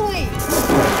 zitui.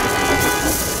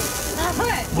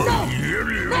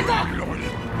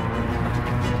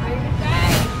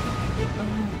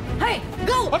 Hey,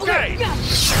 go. Okay. Hey, you!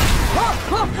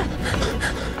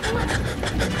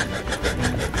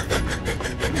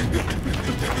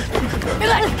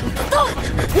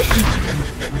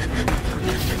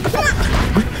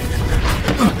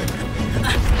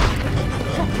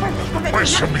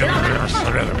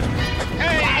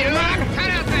 Cut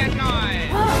out that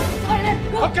noise!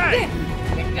 Okay.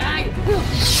 Hey, you!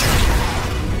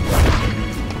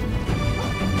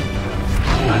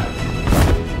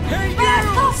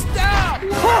 Stop!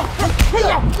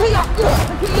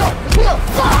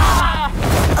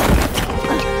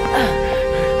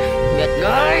 Good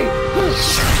guy.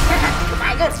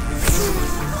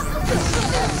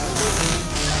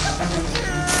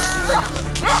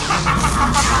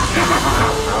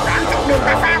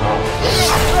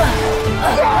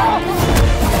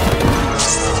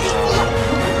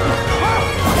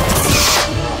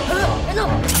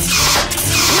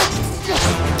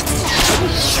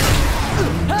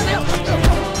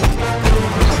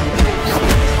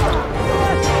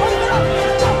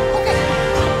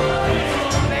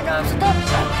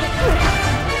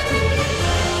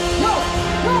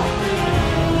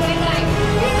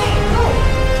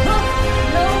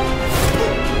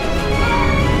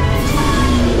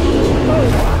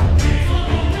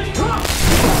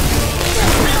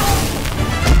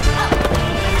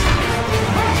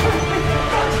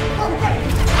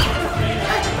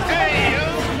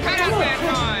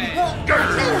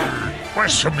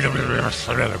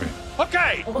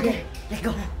 Okay. Okay, let's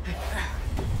go.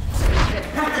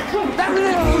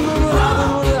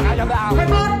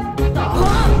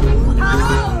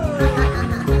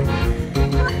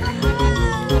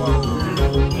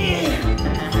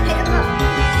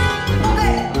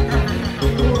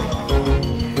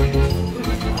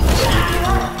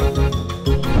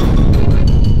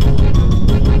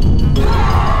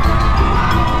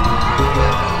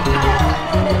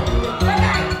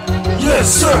 Yes,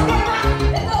 sir.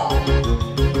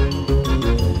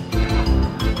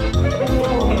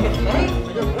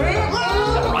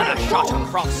 Run a shot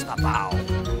across the bow.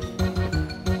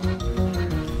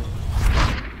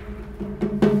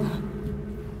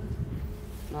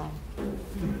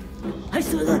 Hãy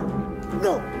sửa rồi.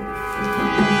 Go.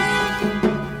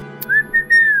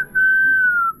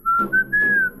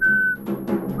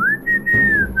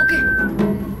 Okay.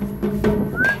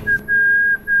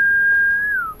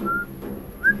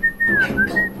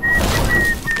 Go.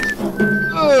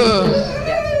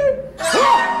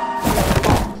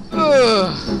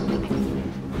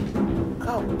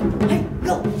 Hey, go.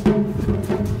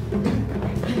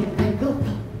 Go.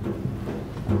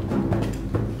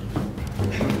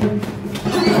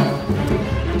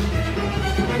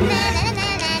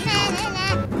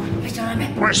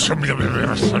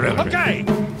 Okay.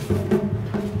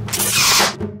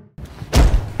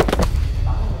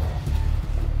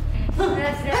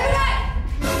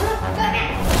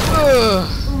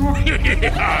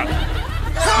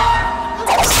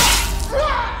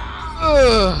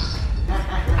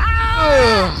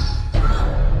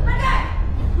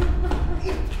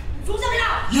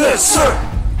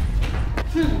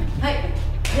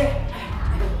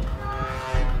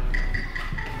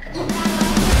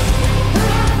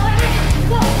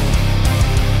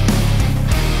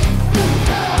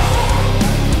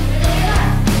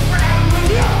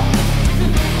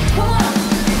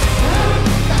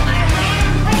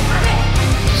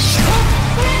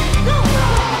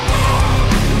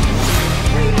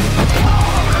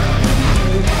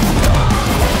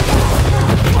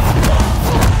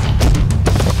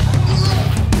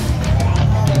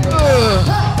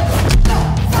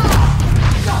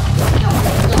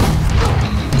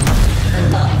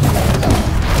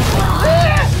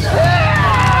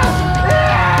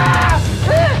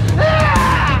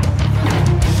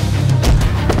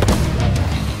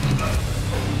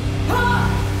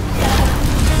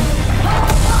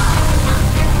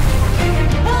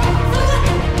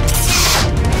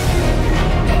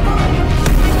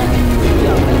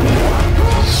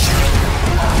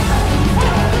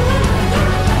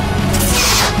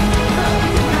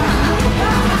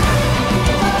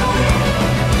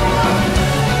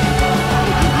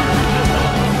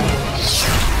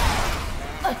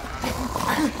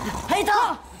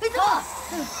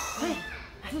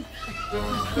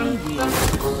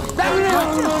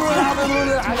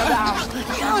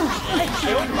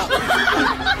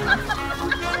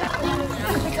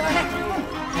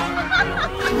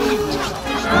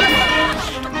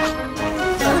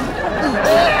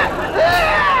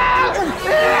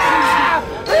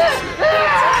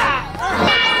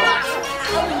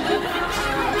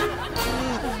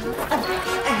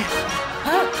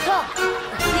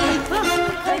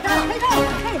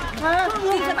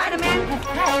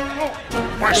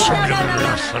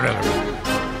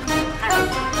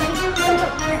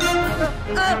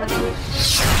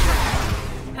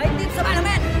 Hãy tìm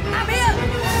Spiderman. I'm here.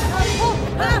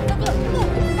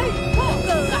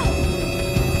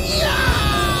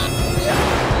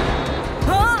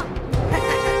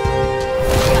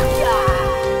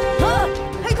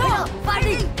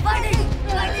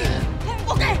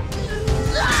 Okay.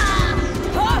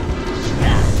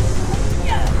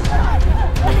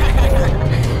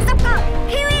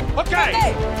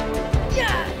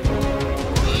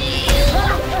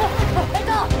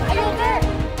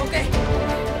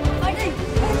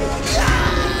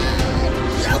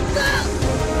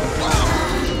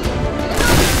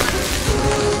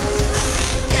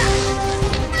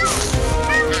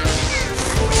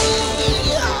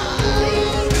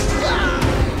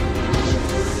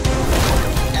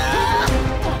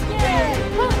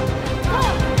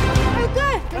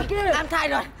 Ăn thay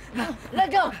rồi.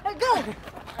 Let's go. Let's go.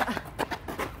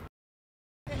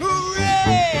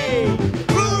 Hooray!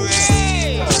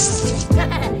 Hooray!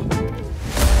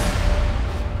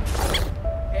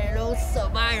 Hello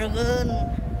Spiderman.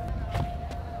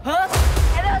 Huh?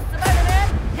 Hello Spiderman.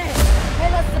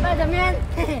 Hello Spiderman.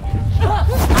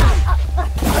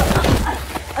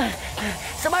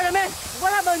 Spiderman,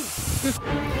 what happened?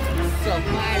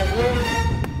 Spiderman.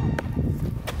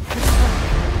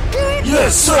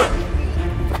 Yes, sir!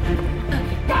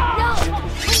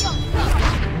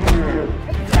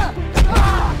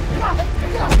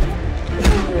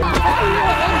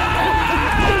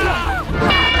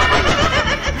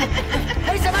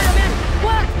 Hey Spiderman,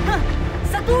 what?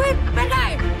 Satu it,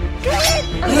 pandai. Kill it.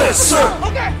 Yes, sir!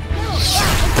 Okay.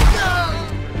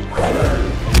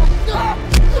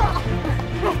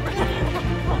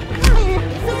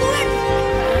 Satu it.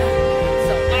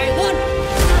 So very good.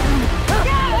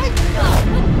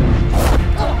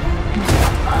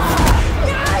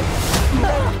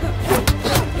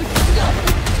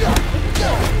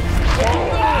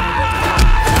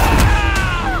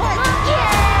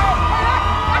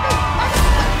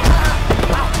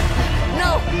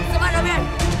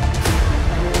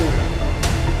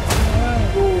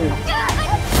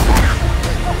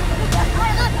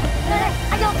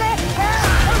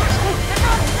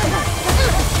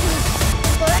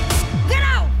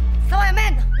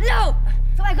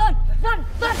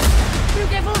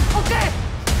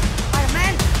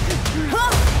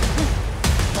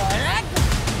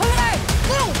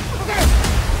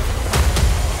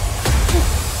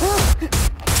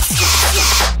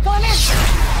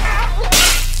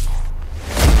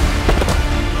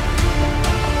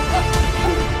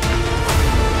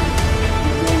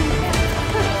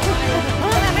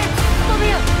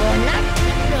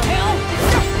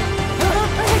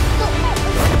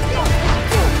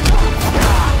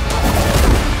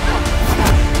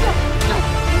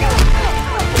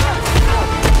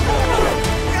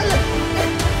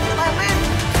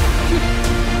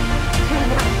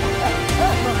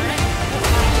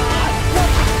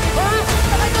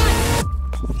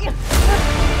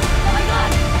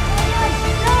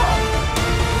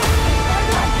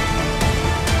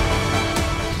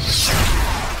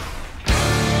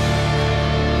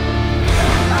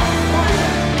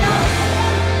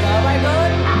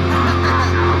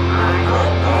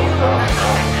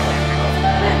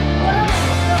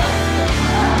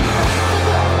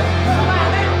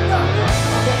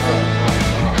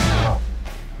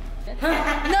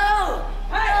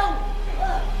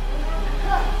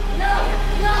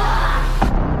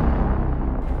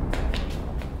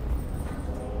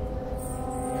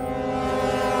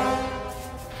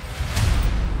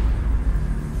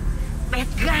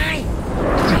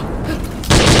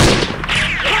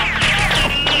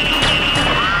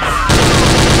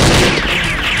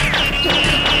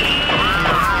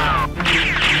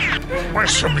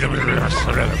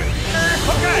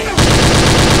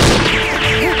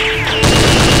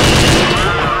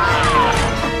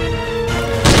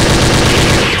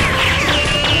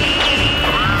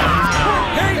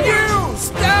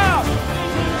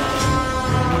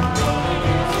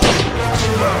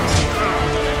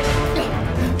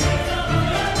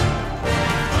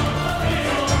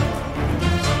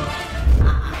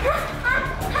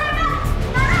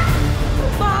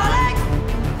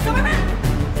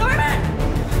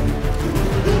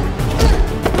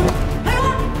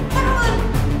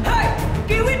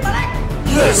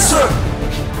 Yes, sir.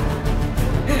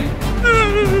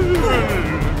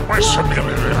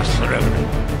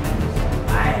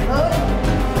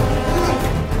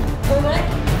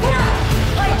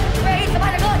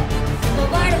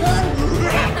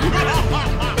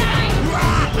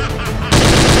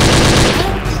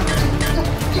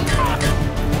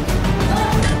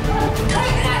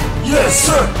 Yes,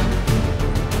 sir.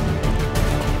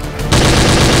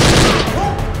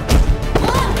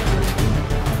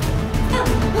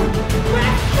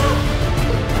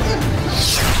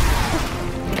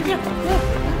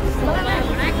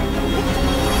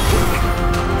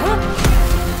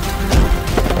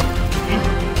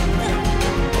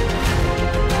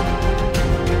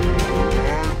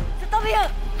 Stop here.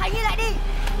 Hãy nghĩ lại đi.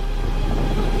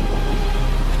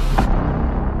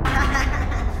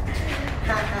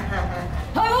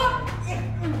 Thôi hút.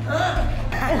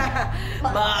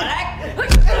 Bà đấy.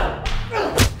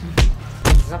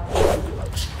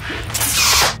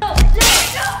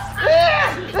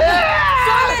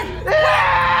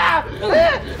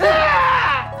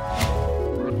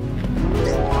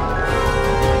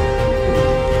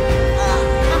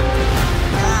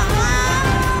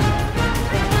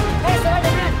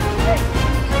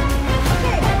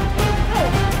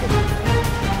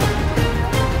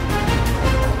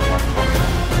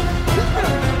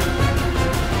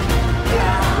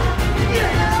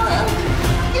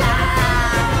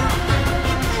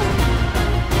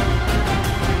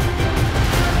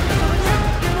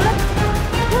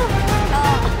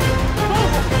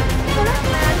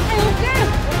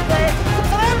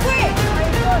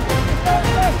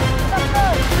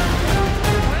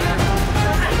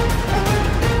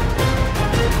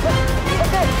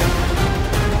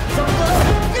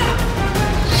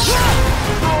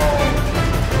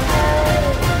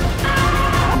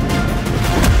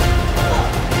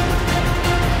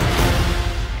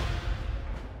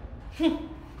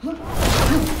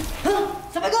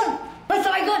 Spiderman! Hey,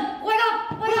 Spiderman! Wake up!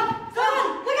 Wake up!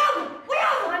 Spiderman! Wake up! Wake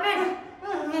up!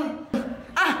 Spiderman!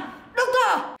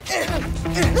 Doctor!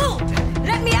 No!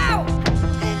 Let me out!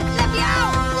 Let me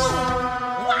out!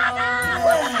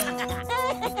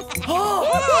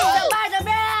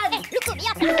 Spiderman!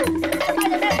 Spiderman!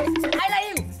 I like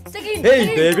you! Take him! Hey,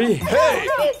 baby. Hey,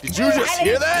 did you just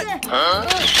hear that? Huh?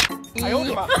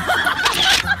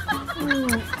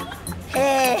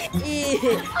 Hey,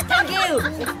 thank you.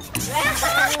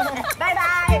 Bye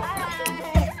bye.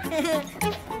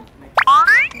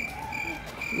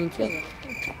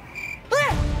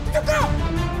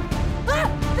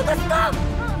 Stop!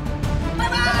 Bye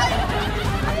bye.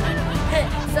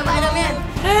 Spiderman.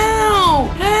 Help!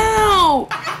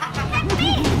 Help!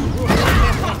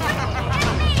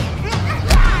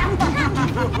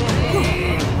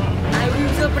 I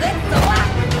will suppress the one.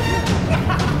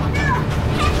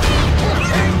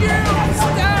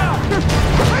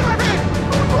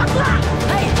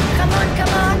 Hey, come on,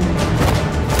 come on.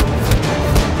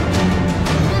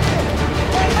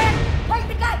 Wait,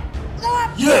 big guy. Go up.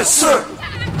 Yes, sir.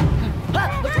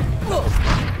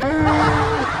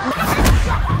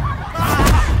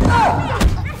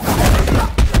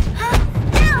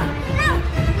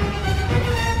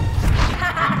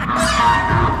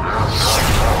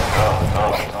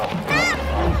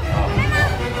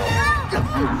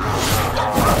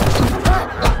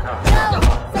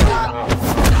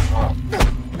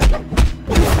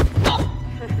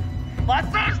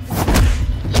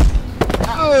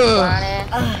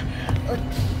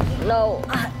 No,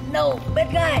 no,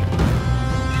 bad guy.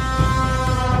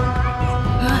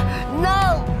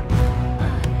 No.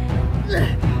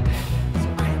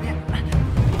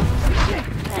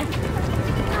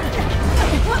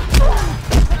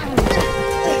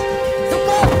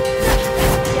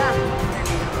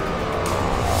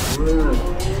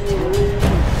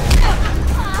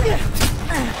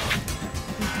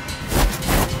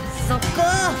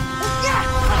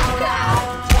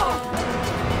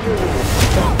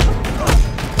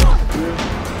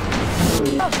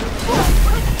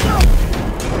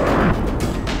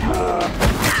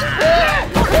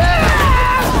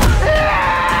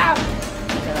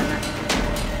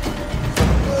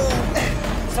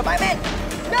 Spiderman!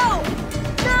 No!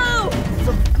 No!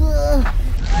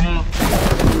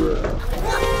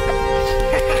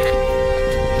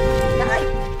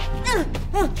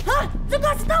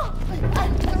 Stop!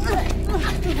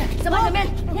 Spiderman!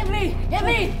 Hit me! Hit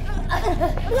me!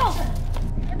 No!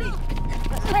 Hit me!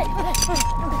 Hey!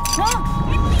 No!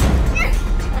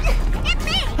 Hit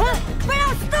me! Huh? Wait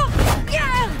out! Stop!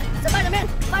 Yeah! Spiderman!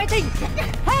 Fighting!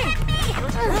 Hey!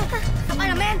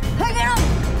 Spiderman! Hang it up!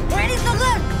 Ready so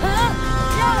good! Huh?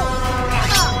 No!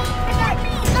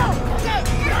 No! Okay!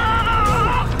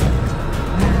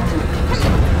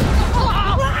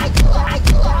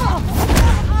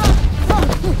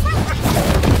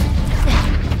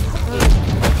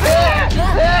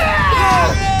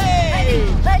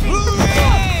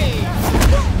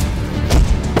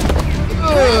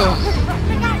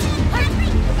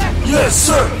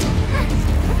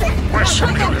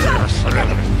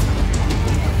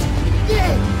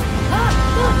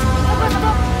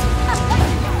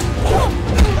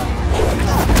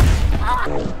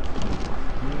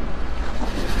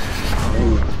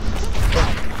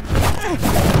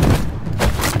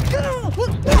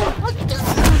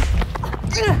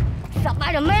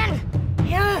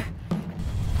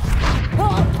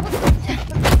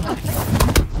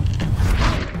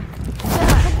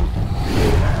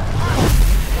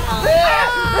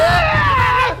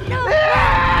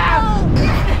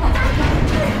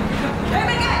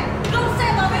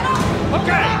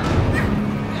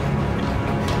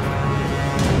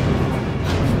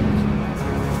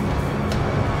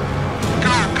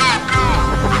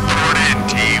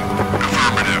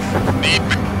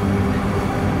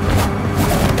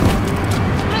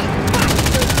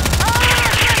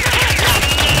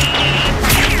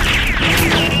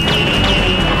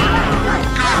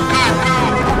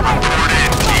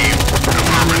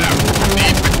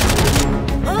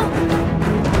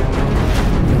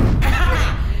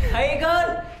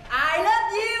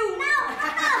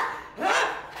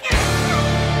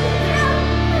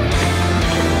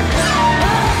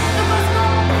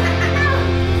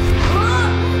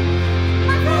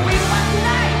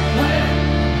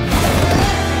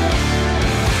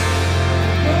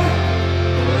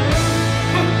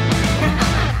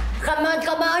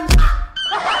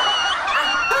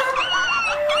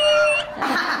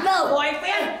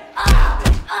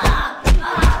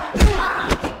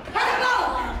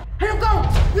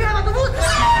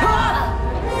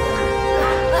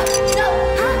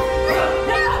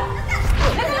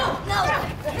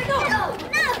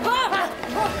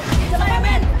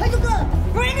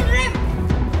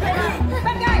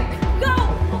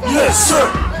 Yes, sir!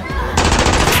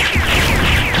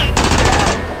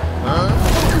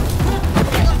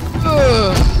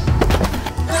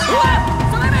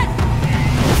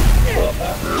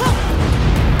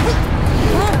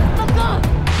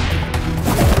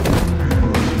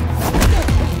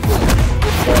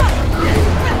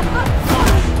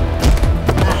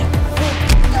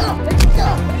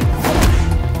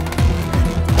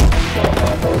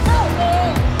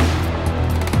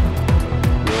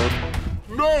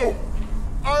 No!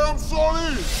 I am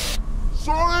sorry!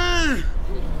 Sorry!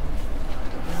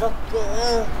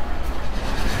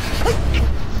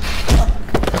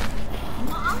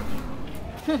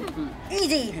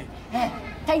 Easy.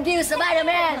 Thank you,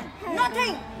 Spiderman.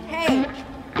 Nothing. Hey.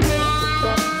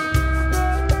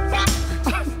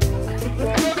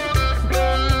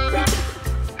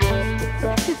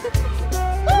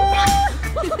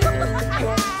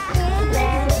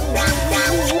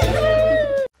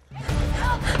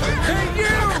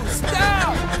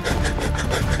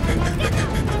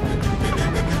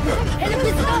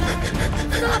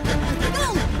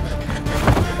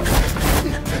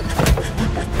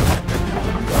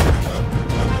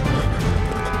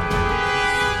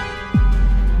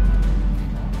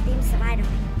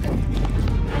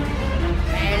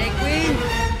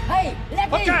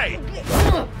 Okay!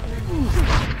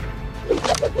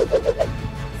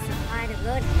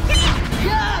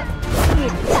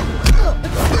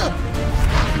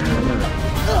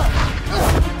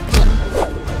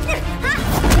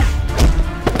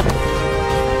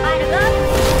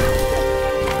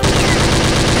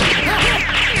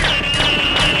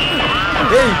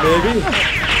 Hey, baby!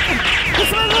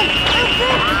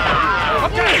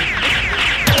 Okay!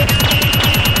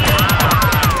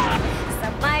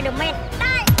 Spiderman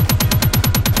die.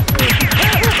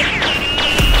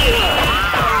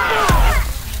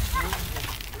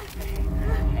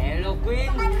 Hello,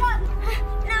 Queen.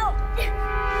 No.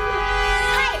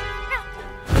 Hey.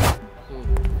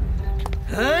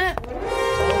 Huh?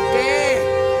 Okay.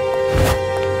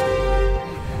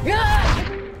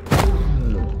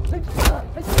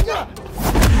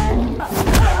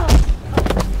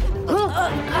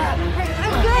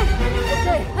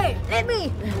 Okay, hey, let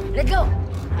me. Let's go.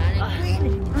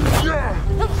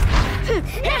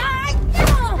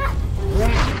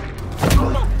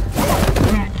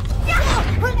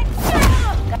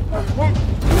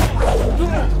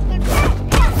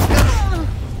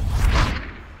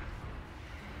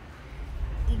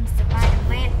 Team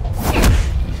Spiderman.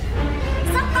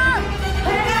 Sucker.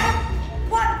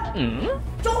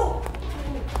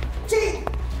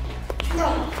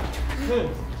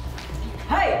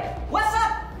 Hey, what's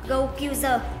up? Go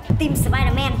Accuser. Team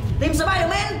Spiderman. Team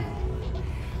Spiderman.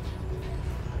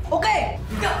 Okay.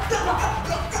 Go!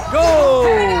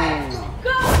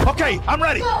 Go. Okay, I'm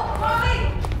ready! Go.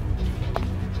 Mommy.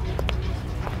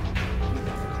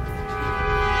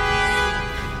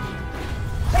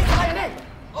 Hey, Spiderman.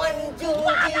 1, 2, 3,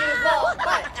 4,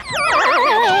 5.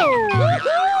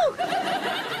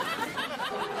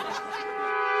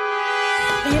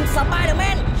 Team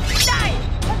Spiderman. Die.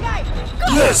 Okay. Go.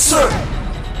 Yes, sir!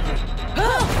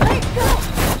 Hey, go.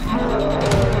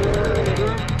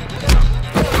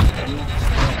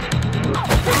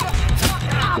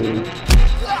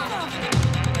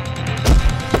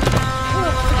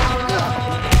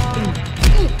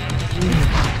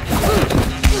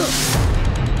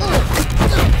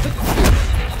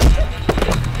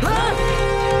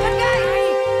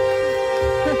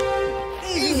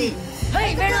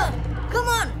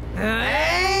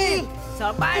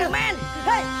 Spiderman!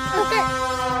 Hey! Okay!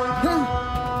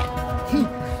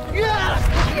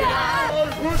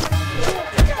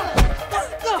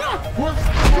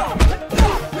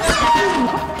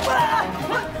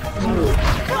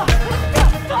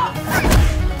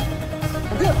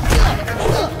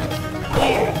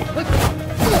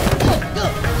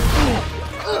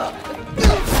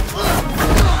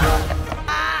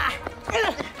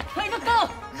 Hey, go!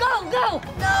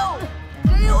 No!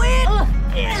 Do you win?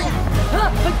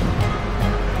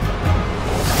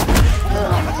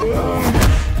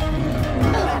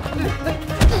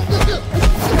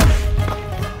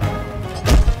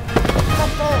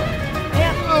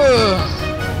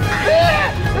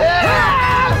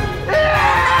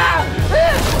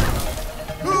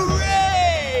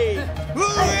 Hooray!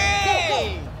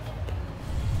 Hooray!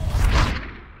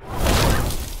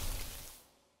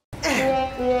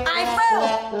 I fell!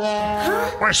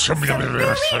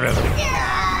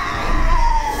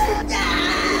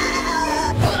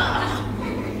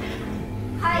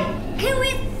 I kill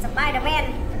it, Spider-Man!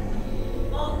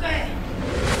 Okay!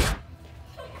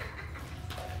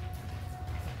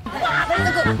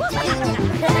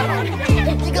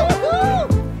 Let's go!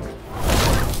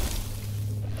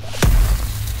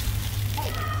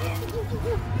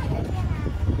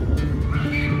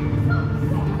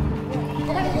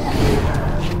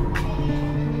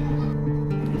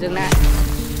 Dừng lại.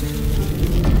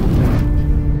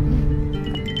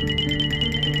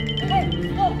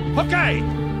 Okay!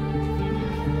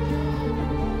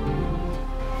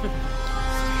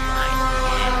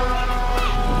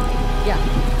 Yeah.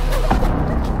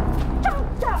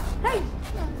 Hey!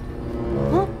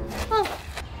 Huh?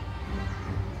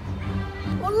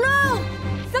 Oh no!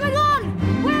 Spider-Man!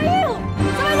 Where are you?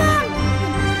 Spider-Man!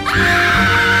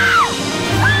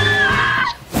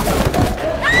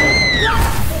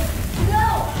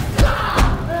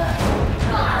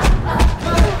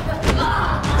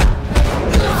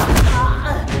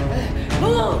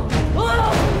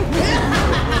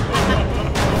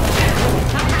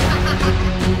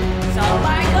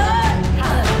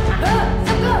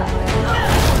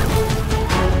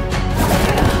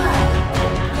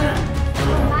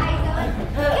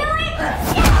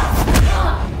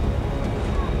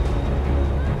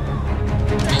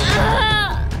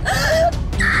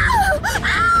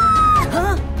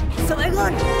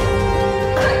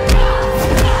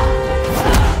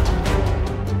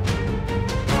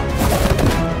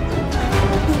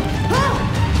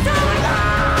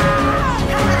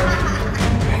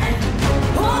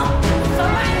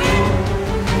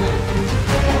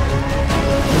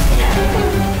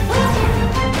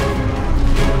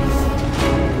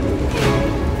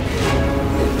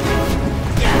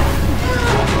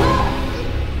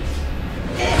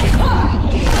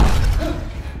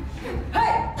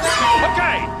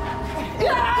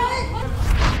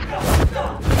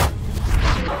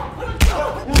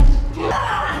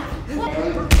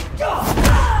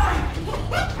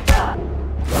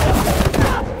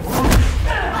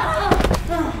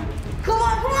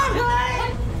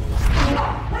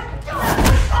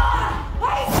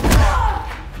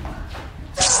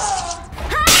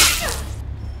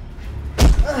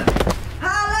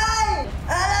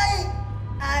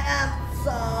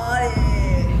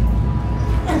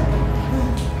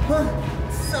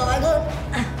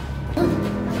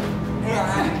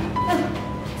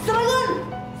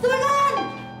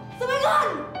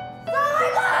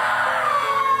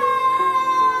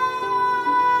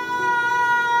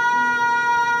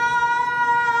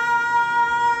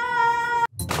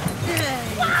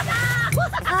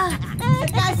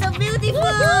 Guys are beautiful!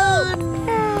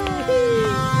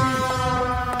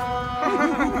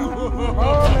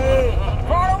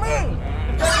 Follow me!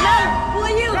 No! Who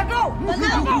are you? Let go!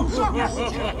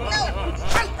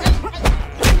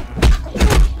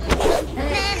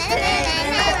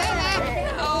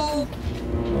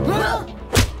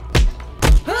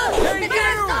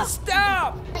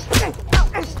 Stop!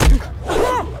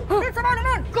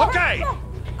 Okay!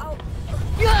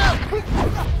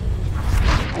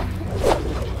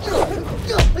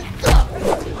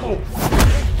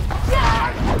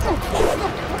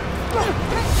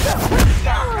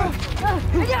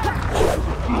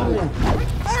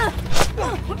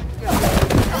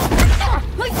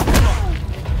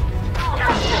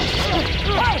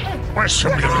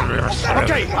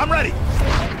 Okay, I'm ready.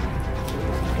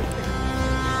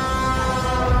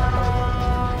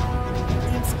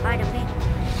 Spider-Man.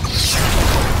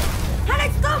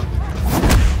 Alex, stop!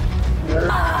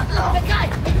 The guy!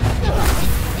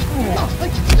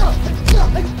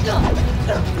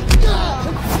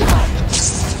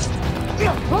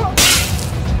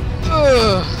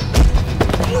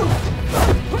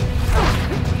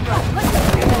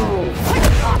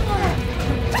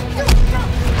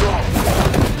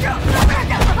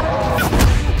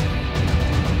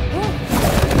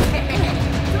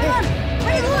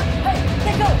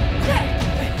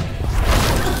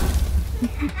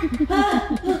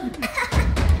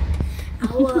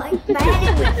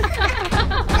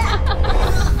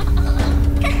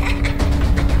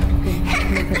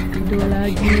 Tidur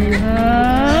lagi.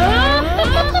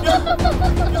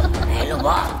 Hello,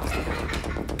 Bob.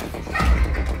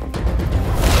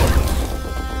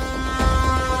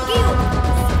 Cute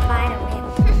Spiderman.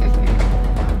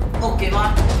 Okay,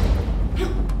 Bob.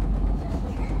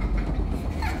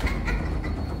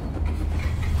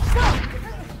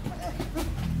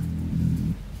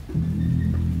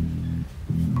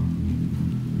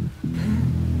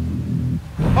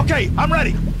 Okay, I'm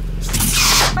ready.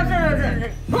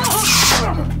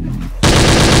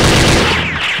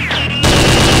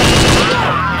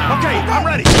 Okay, I'm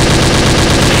ready.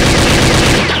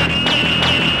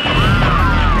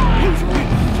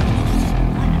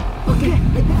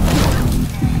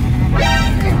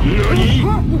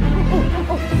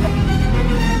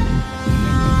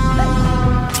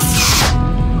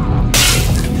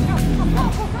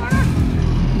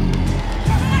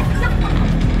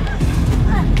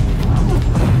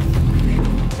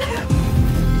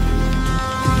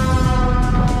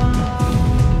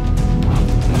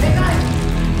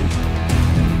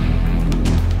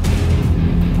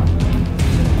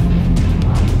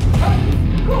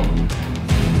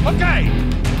 Okay.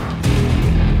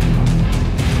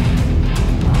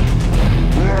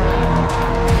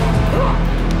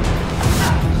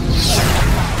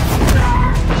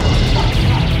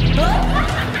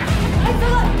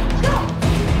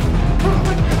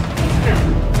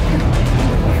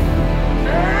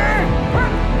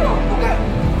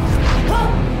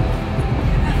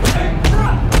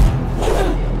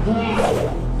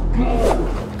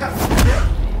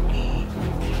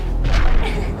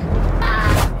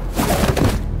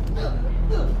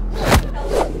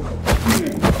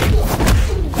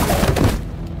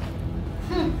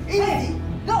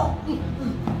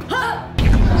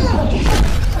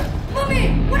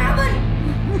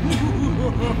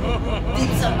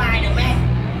 Spider-Man,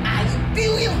 I will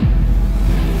kill you.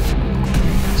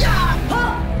 Yeah.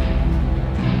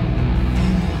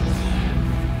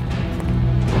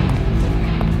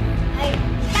 Hey,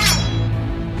 stop!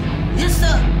 Yes,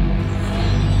 sir.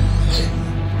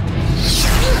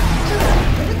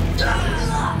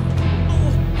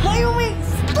 What do you mean,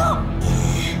 stop?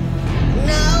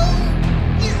 No.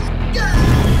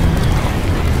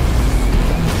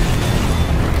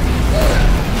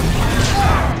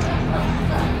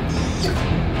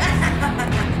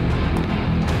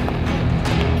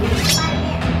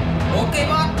 Okay,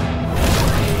 Bob.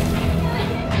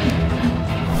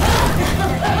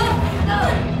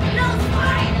 No,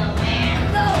 Spider-Man!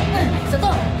 No!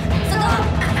 Stop! Stop!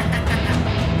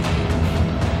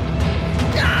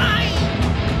 Die!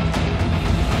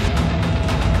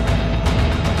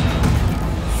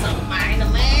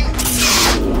 Spider-Man.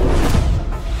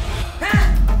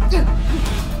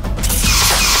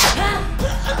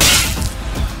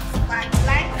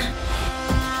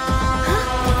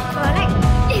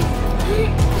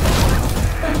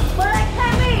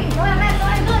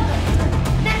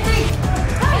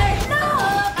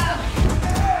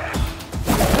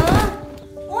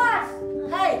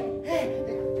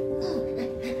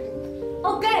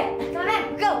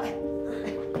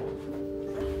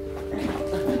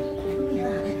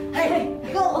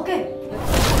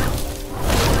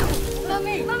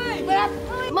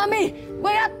 Mommy,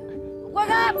 wake up! Wake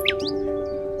up!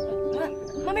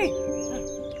 Mommy!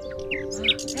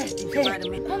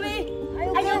 Spider-Man. Mommy,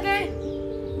 are you okay?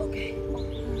 Okay.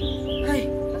 Hey,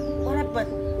 what happened?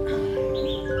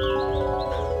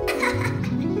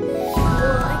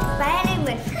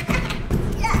 Spiderman!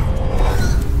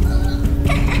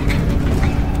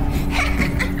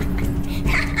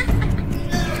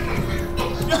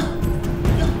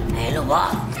 Hello,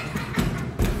 Bob.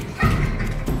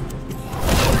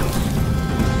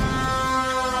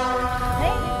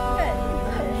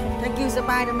 Thank you,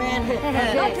 Spider-Man.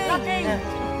 Nothing.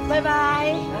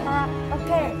 Bye-bye.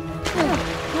 Okay.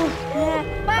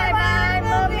 Bye-bye,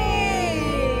 Mommy!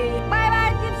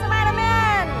 Bye-bye, Team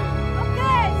Spider-Man!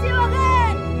 Okay, see you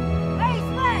again! Hey,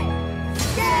 Spy!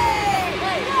 Yay!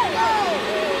 Hey, go!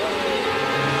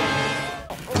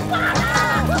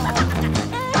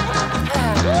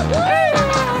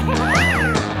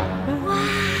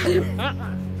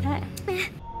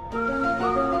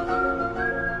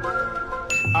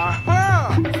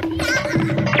 Aha!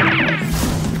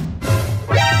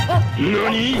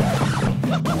 Nani?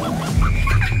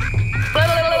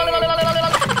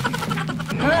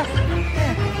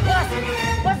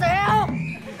 What the hell?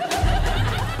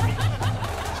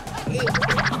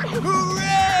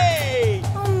 Hooray!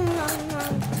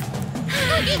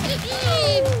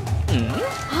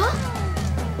 Huh?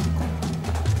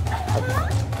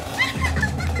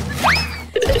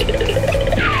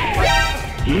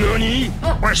 NANI?!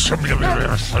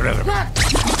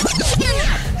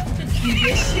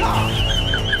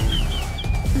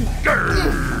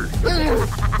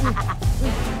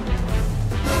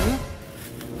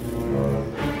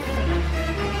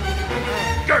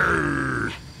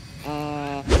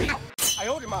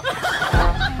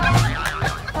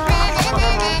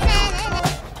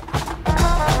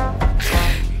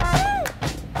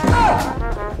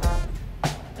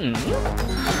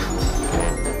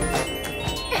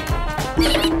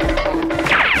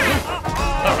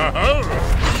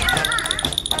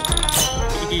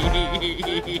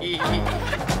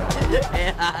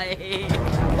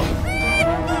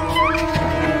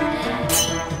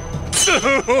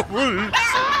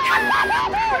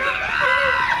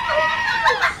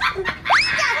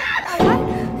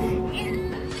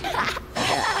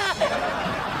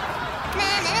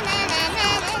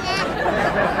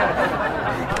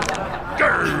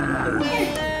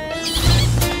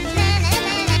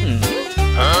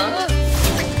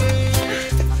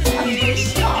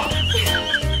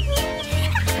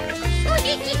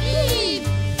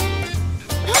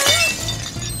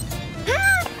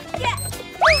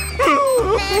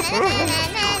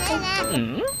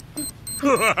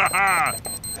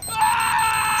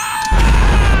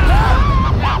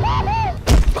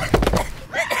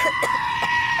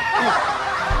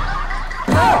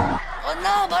 Oh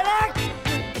no, balik!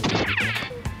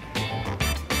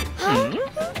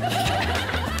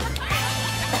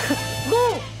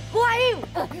 Buhayin!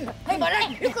 Hey, balik!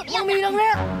 Mami lang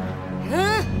na!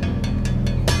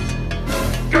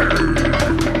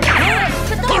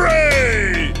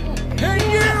 Hooray! Hey,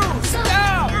 you!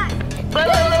 Stop!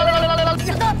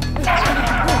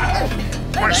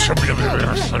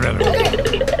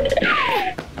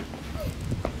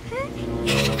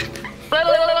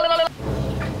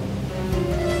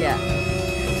 Yeah.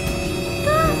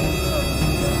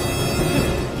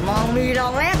 Mami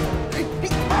lang na!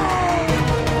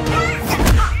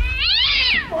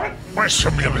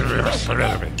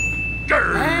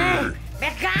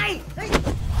 Bad guy!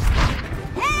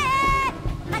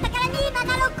 Katakan ni,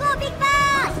 mataloko, Big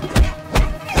Boss!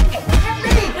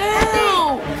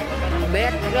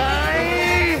 Bad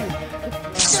guy!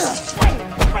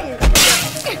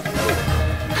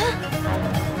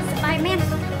 Spiderman!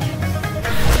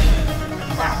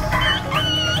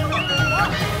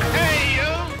 Hey,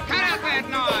 you! Cut out that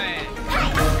noise!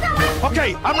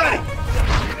 Okay, I'm ready!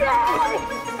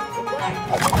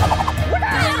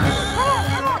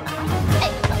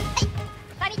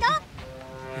 Panito?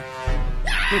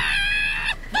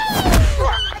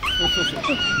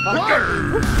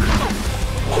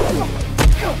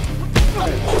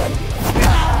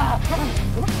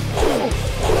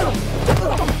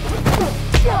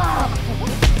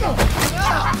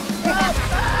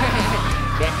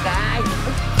 Bad guy!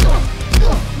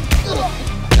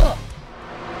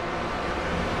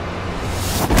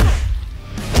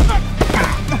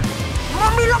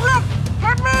 Mommy, look!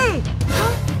 Help me!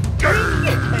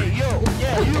 Hey, yo!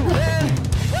 Yeah, you, man!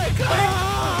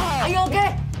 Are you okay?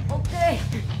 Okay.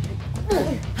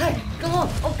 Hey, come on,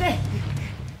 okay.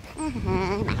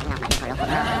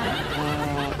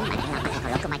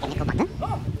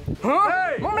 Huh?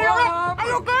 Mommy, look! Are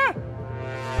you okay?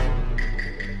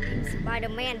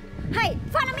 Spiderman! Hey,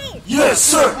 follow me! Yes,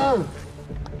 sir!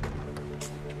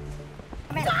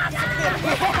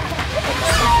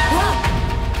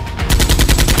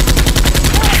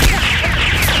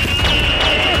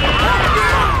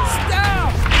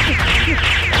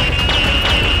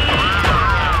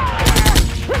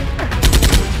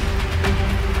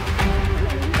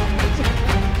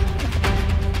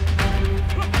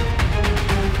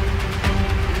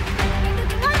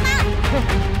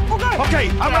 Okay,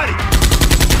 I'm ready!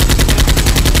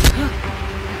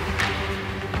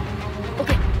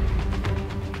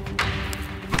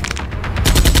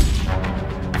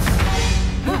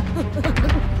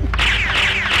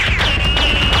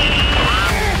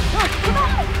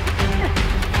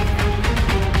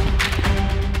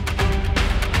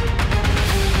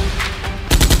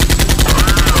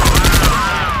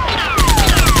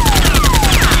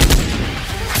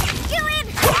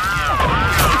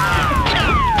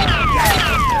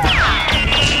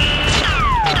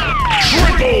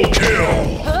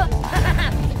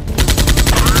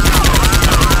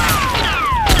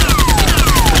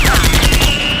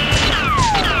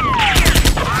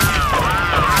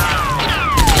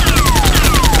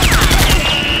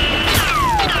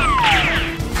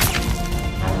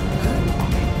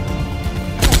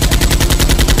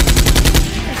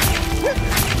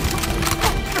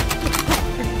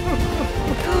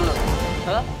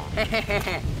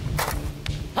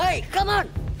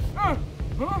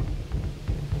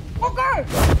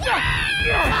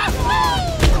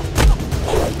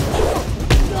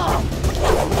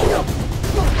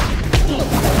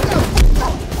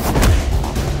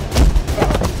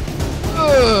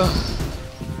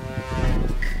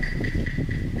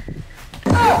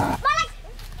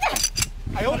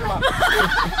 哎呦我的妈！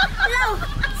 No,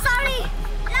 sorry,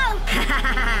 no.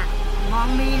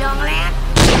 Mommy don't let.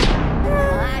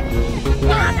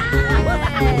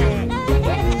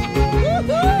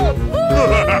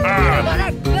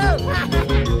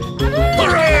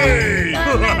 Hooray!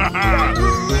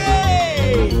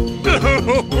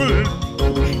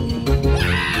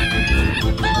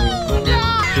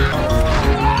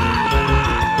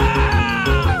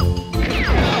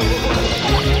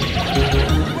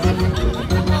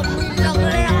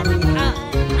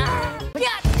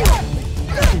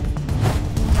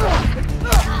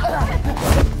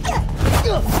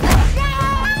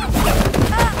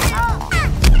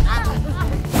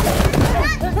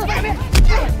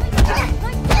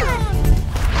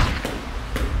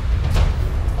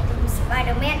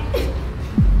 Spiderman.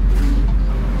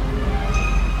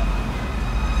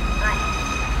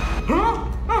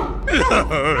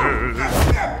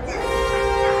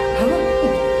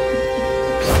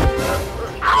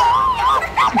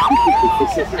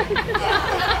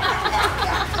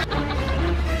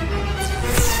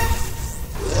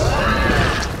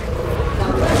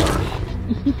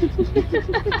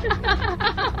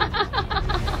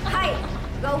 Hey,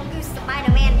 go to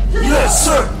Spiderman. Yes,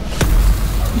 sir.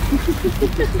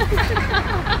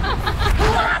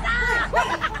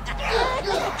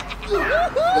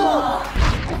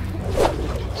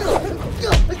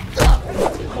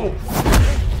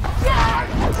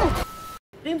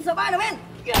 Team Spiderman.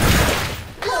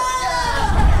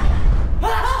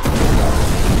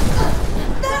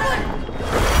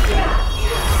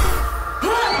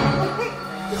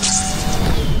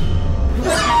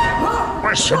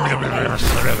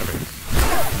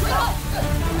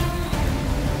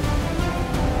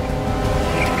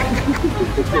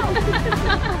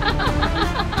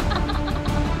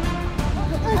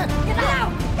 Get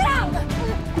out! Get out!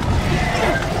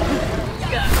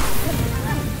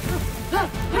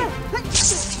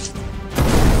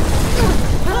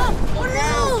 Oh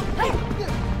no!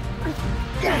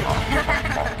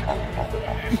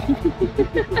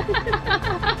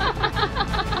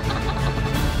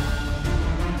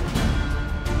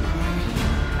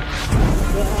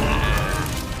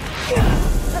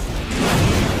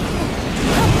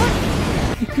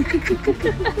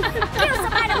 Kill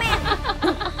Spider-Man!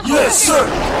 Yes, sir.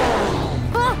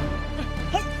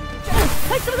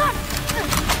 Hey, Spider-Man!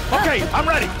 Okay, I'm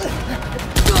ready.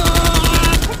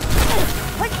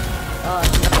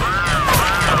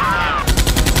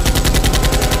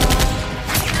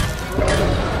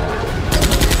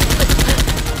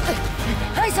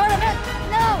 Hey, Spider-Man!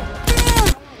 No!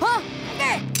 Huh?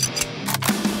 Okay!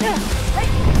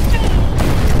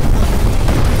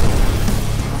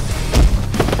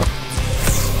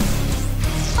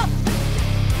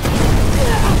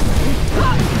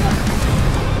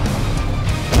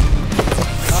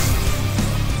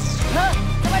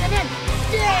 Spider-Man!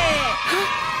 Yeah!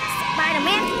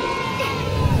 Spider-Man!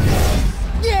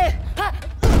 Yeah!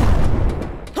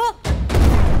 Huh?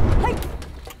 Hey!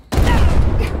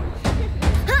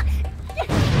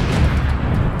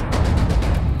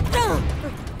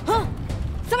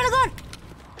 Spider-Man!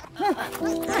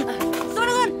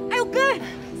 Spider-Man! Are you okay?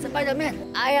 Spider-Man,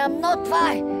 I am not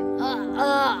fine.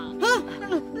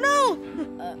 No!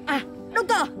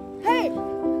 Doctor! Hey!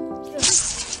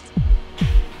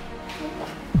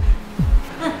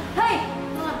 Hey!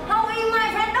 How are you, my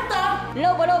friend, Doctor? No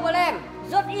problem.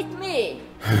 Just eat me.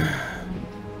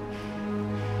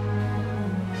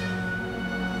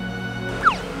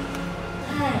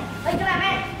 Hey, come on,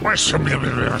 man.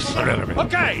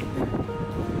 Okay.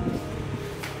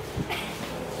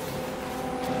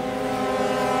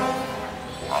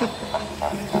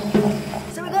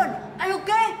 Spider-Man, are you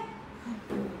okay?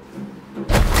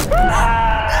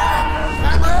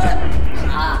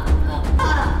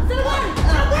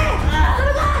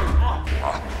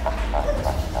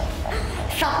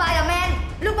 Spider-Man,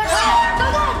 look at me!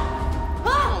 Spider-Man!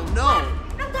 Oh no!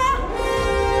 Doctor!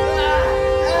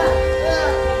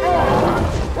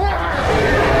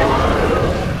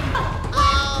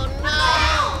 Oh no!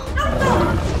 Doctor!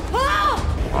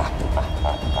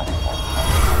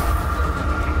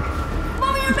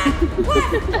 Mommy, you're back! What?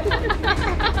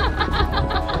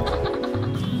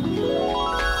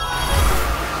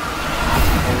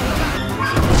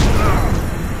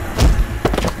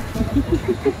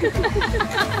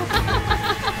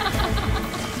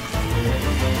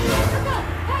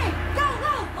 Hey, go,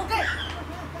 go! Okay.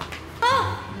 Oh,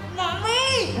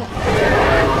 Mommy!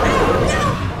 No!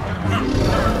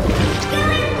 Kill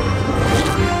him!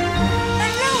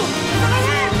 No!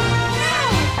 Spider-Man!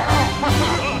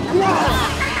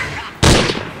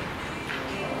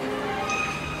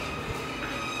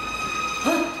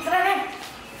 No!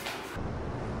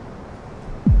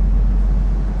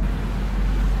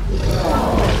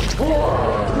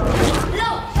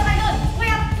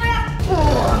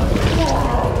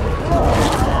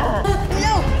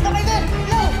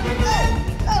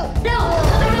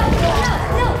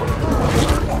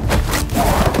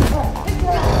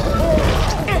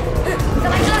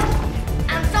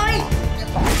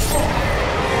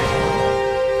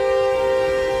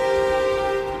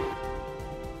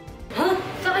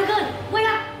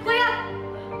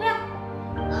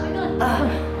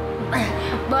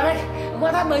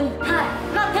 thoát mình.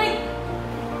 Nothing.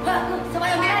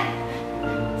 Spiderman.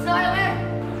 Spiderman.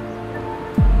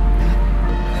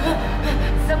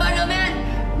 Spiderman.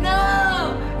 No.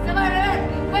 Spiderman.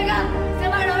 Wake up.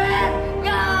 Spiderman.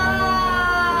 No.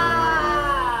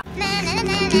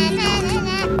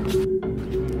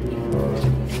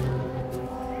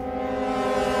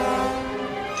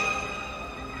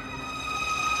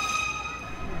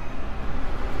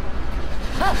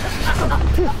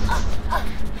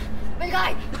 Bên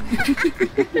gai.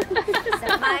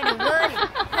 Spiderman,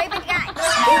 lấy bên gai.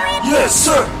 Yes,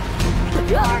 sir.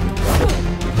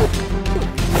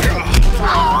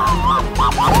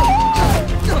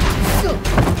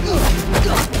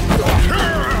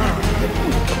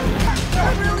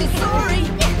 I'm really sorry.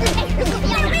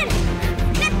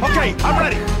 Okay, I'm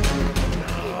ready.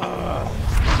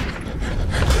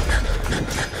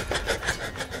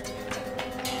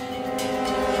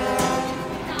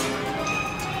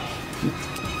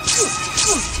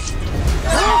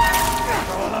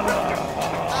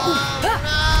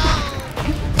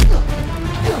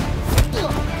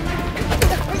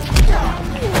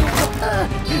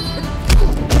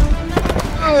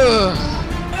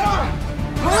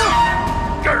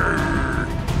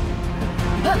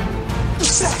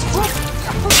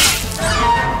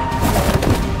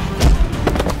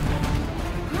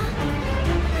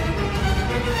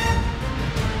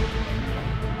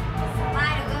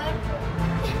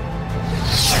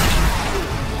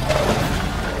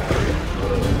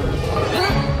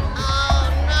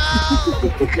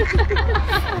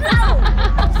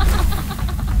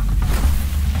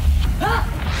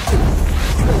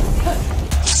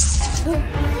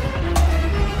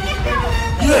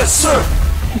 Yes, sir.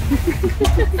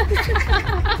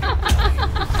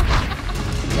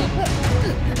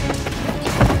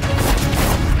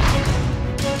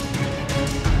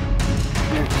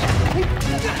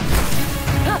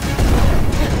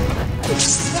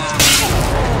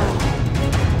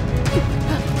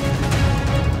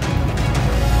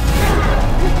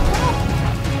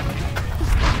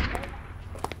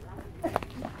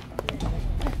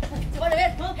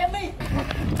 Spiderman, help me.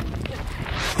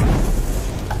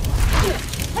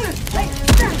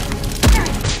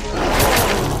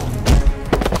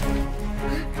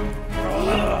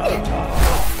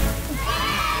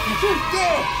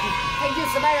 Yeah. Thank you,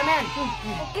 Spiderman.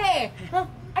 Okay. Huh?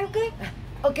 Are you okay?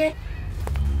 Okay.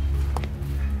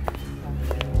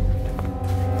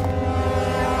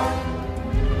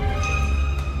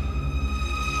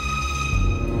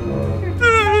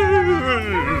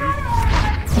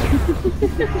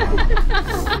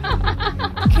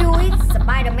 Kill it,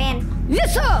 Spiderman.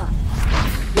 Yes, sir.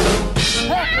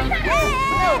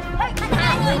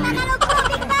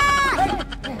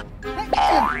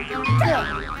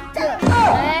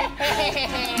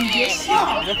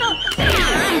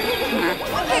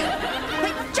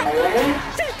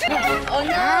 Oh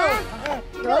no!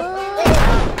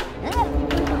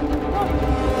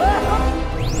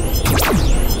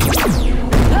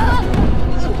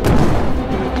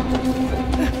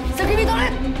 Sao give me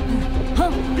that?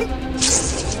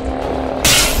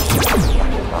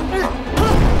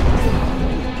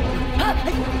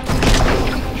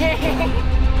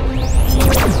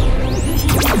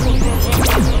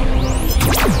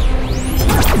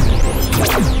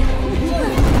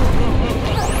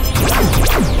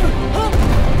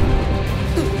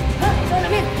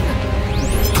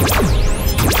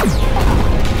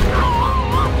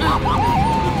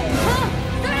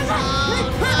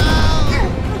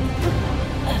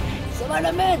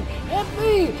 Spiderman, help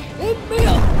me! Help me!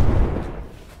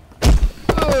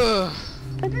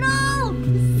 No!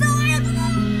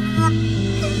 Spiderman!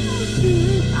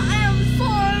 I am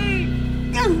sorry!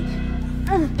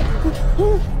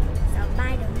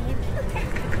 Spiderman.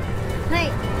 Hey,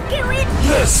 kill it!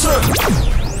 Yes, sir.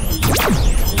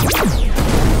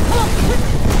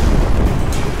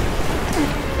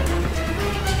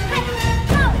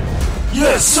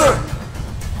 Yes, sir.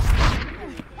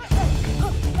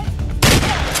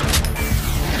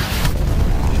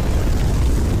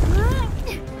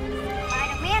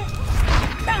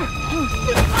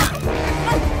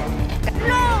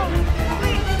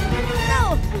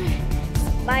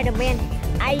 Spiderman,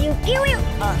 I will kill you!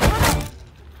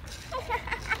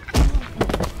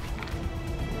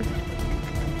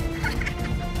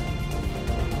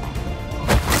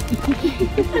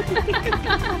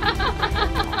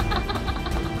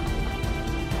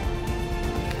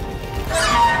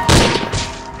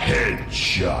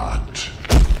 Headshot.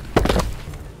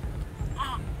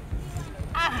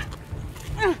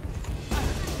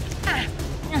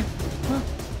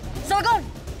 Sao con?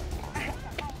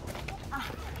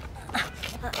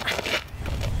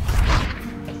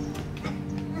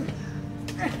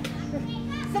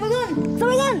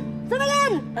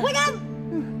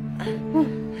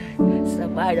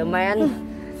 Spiderman.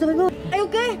 Spiderman, are you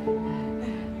okay?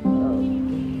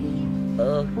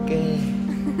 Okay.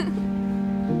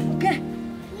 Okay.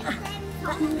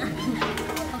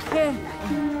 Okay.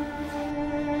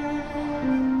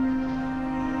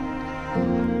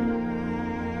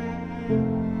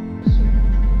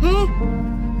 Huh?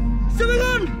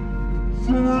 Spiderman!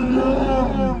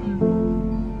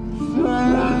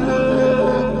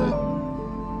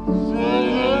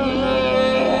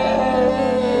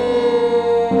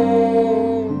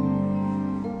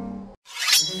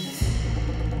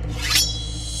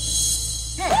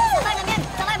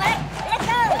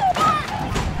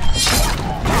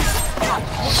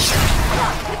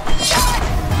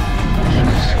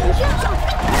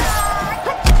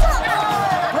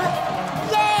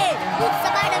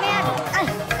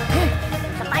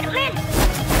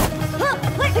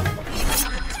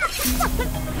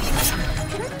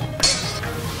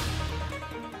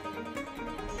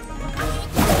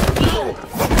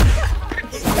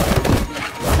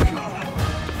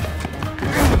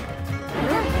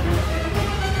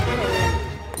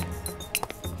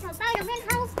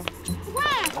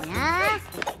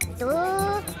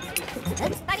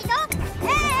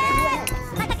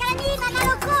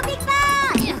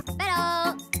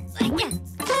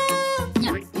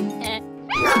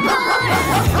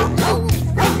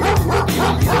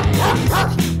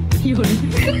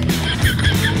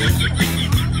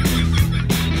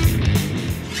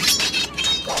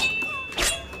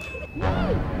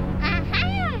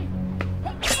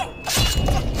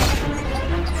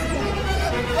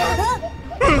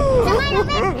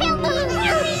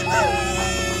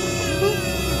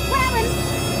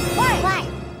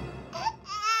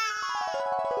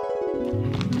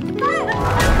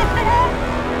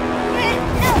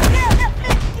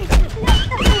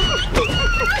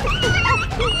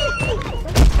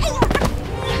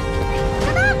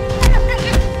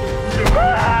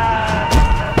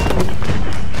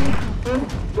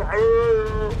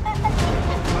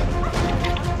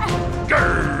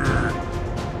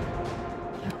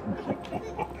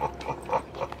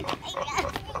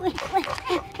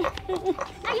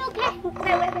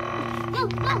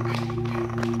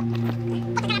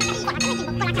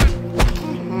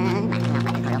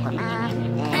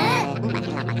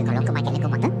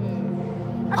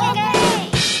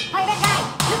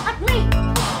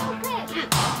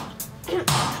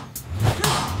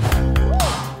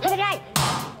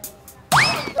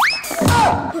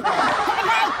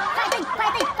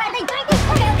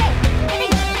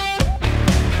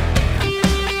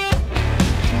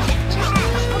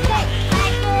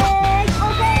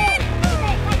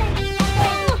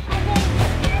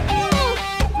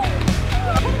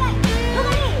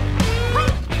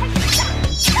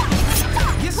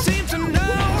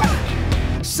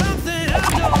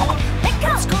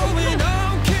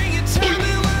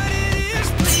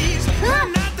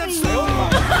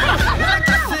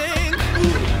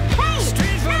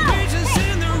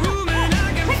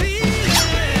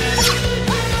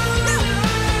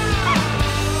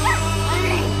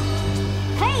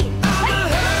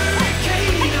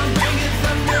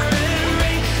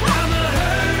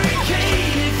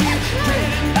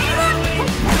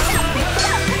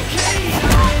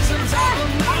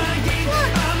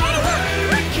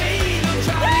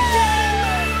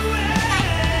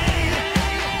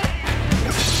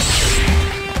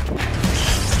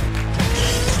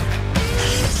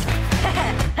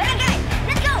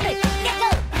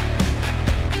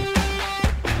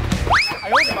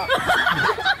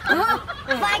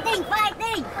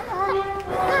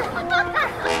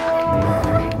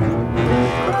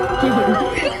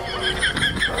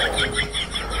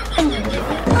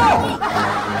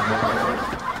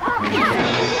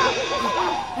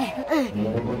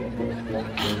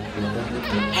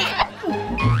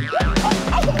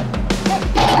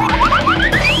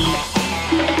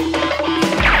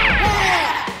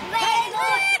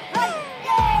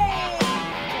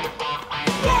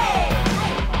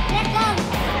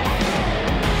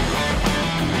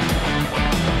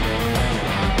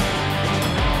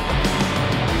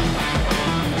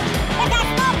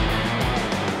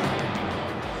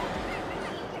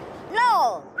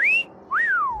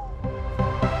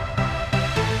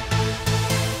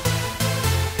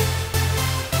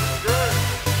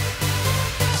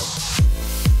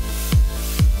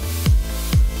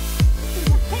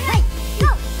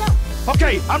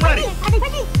 Okay, I'm ready.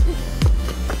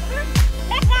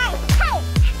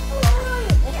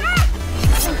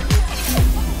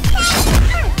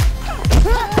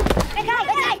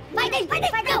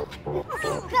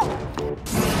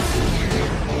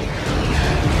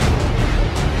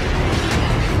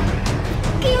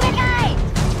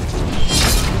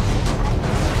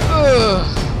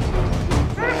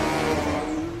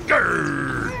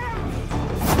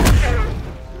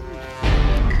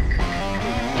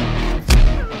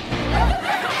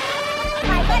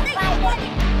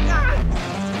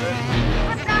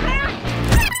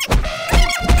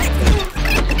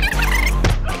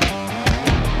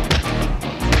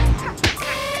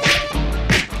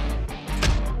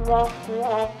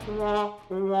 Very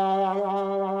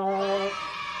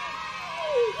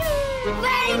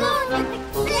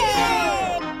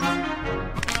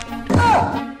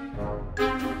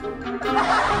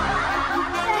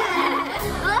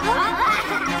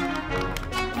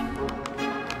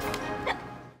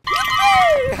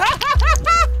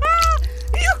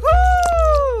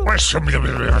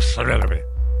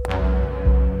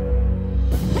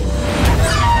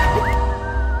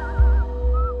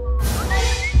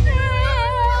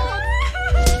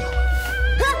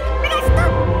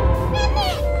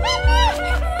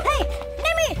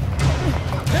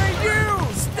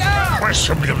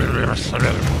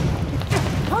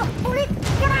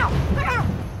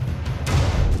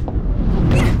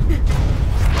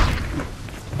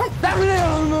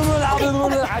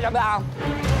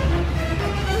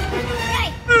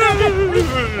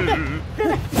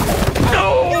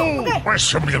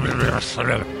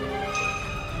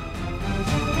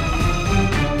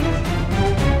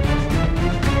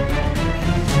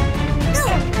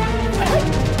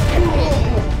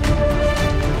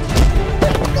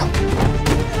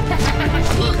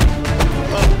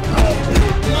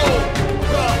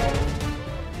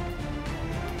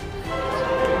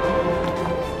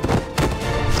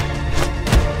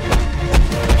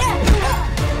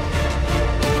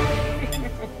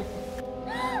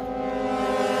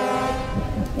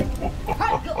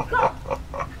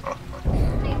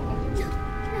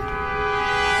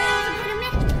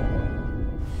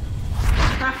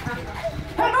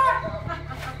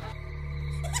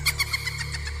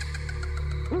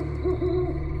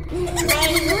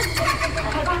good!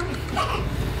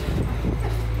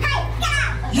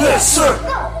 Yes, sir!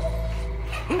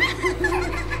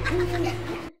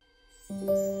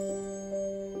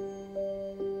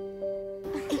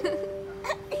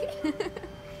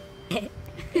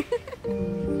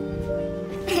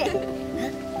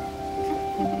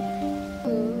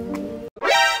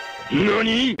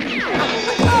 NANI?!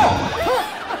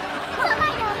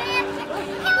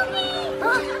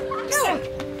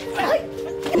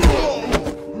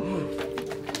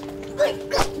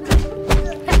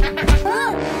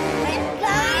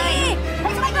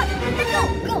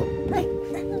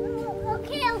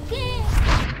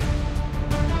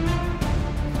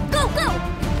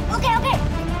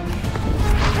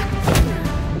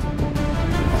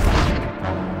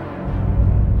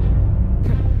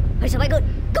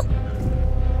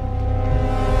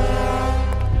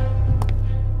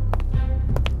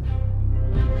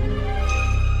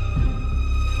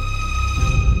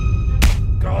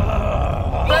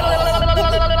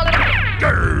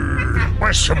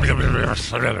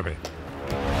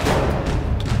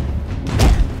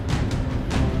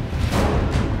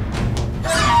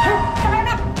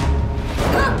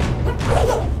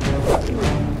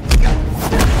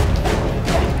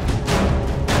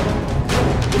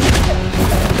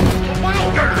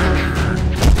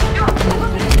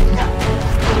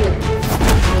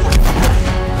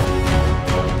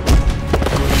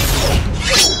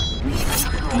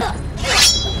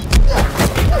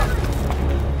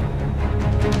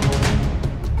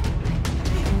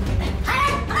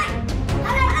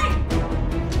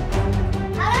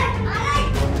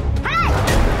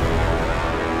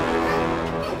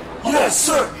 Yes,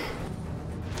 sir!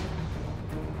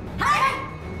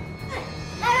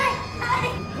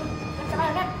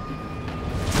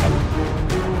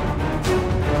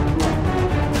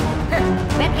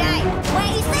 Bad guy,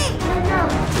 where is he?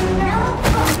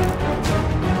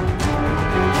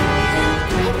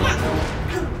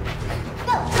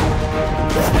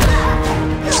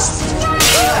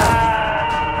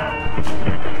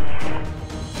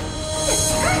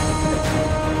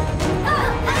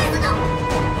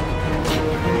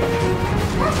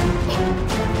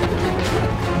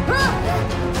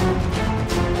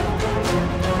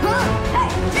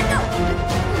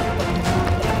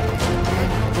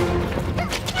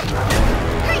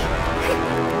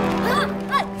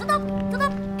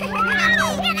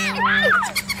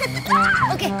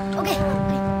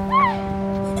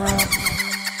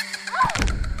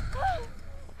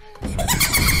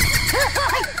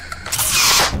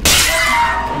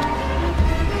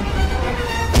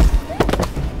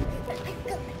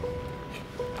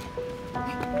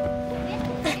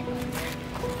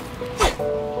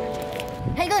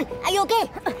 Hey, Gun, are you okay?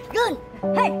 Gun,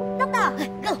 hey, doctor,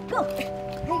 go. Hey,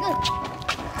 Gun.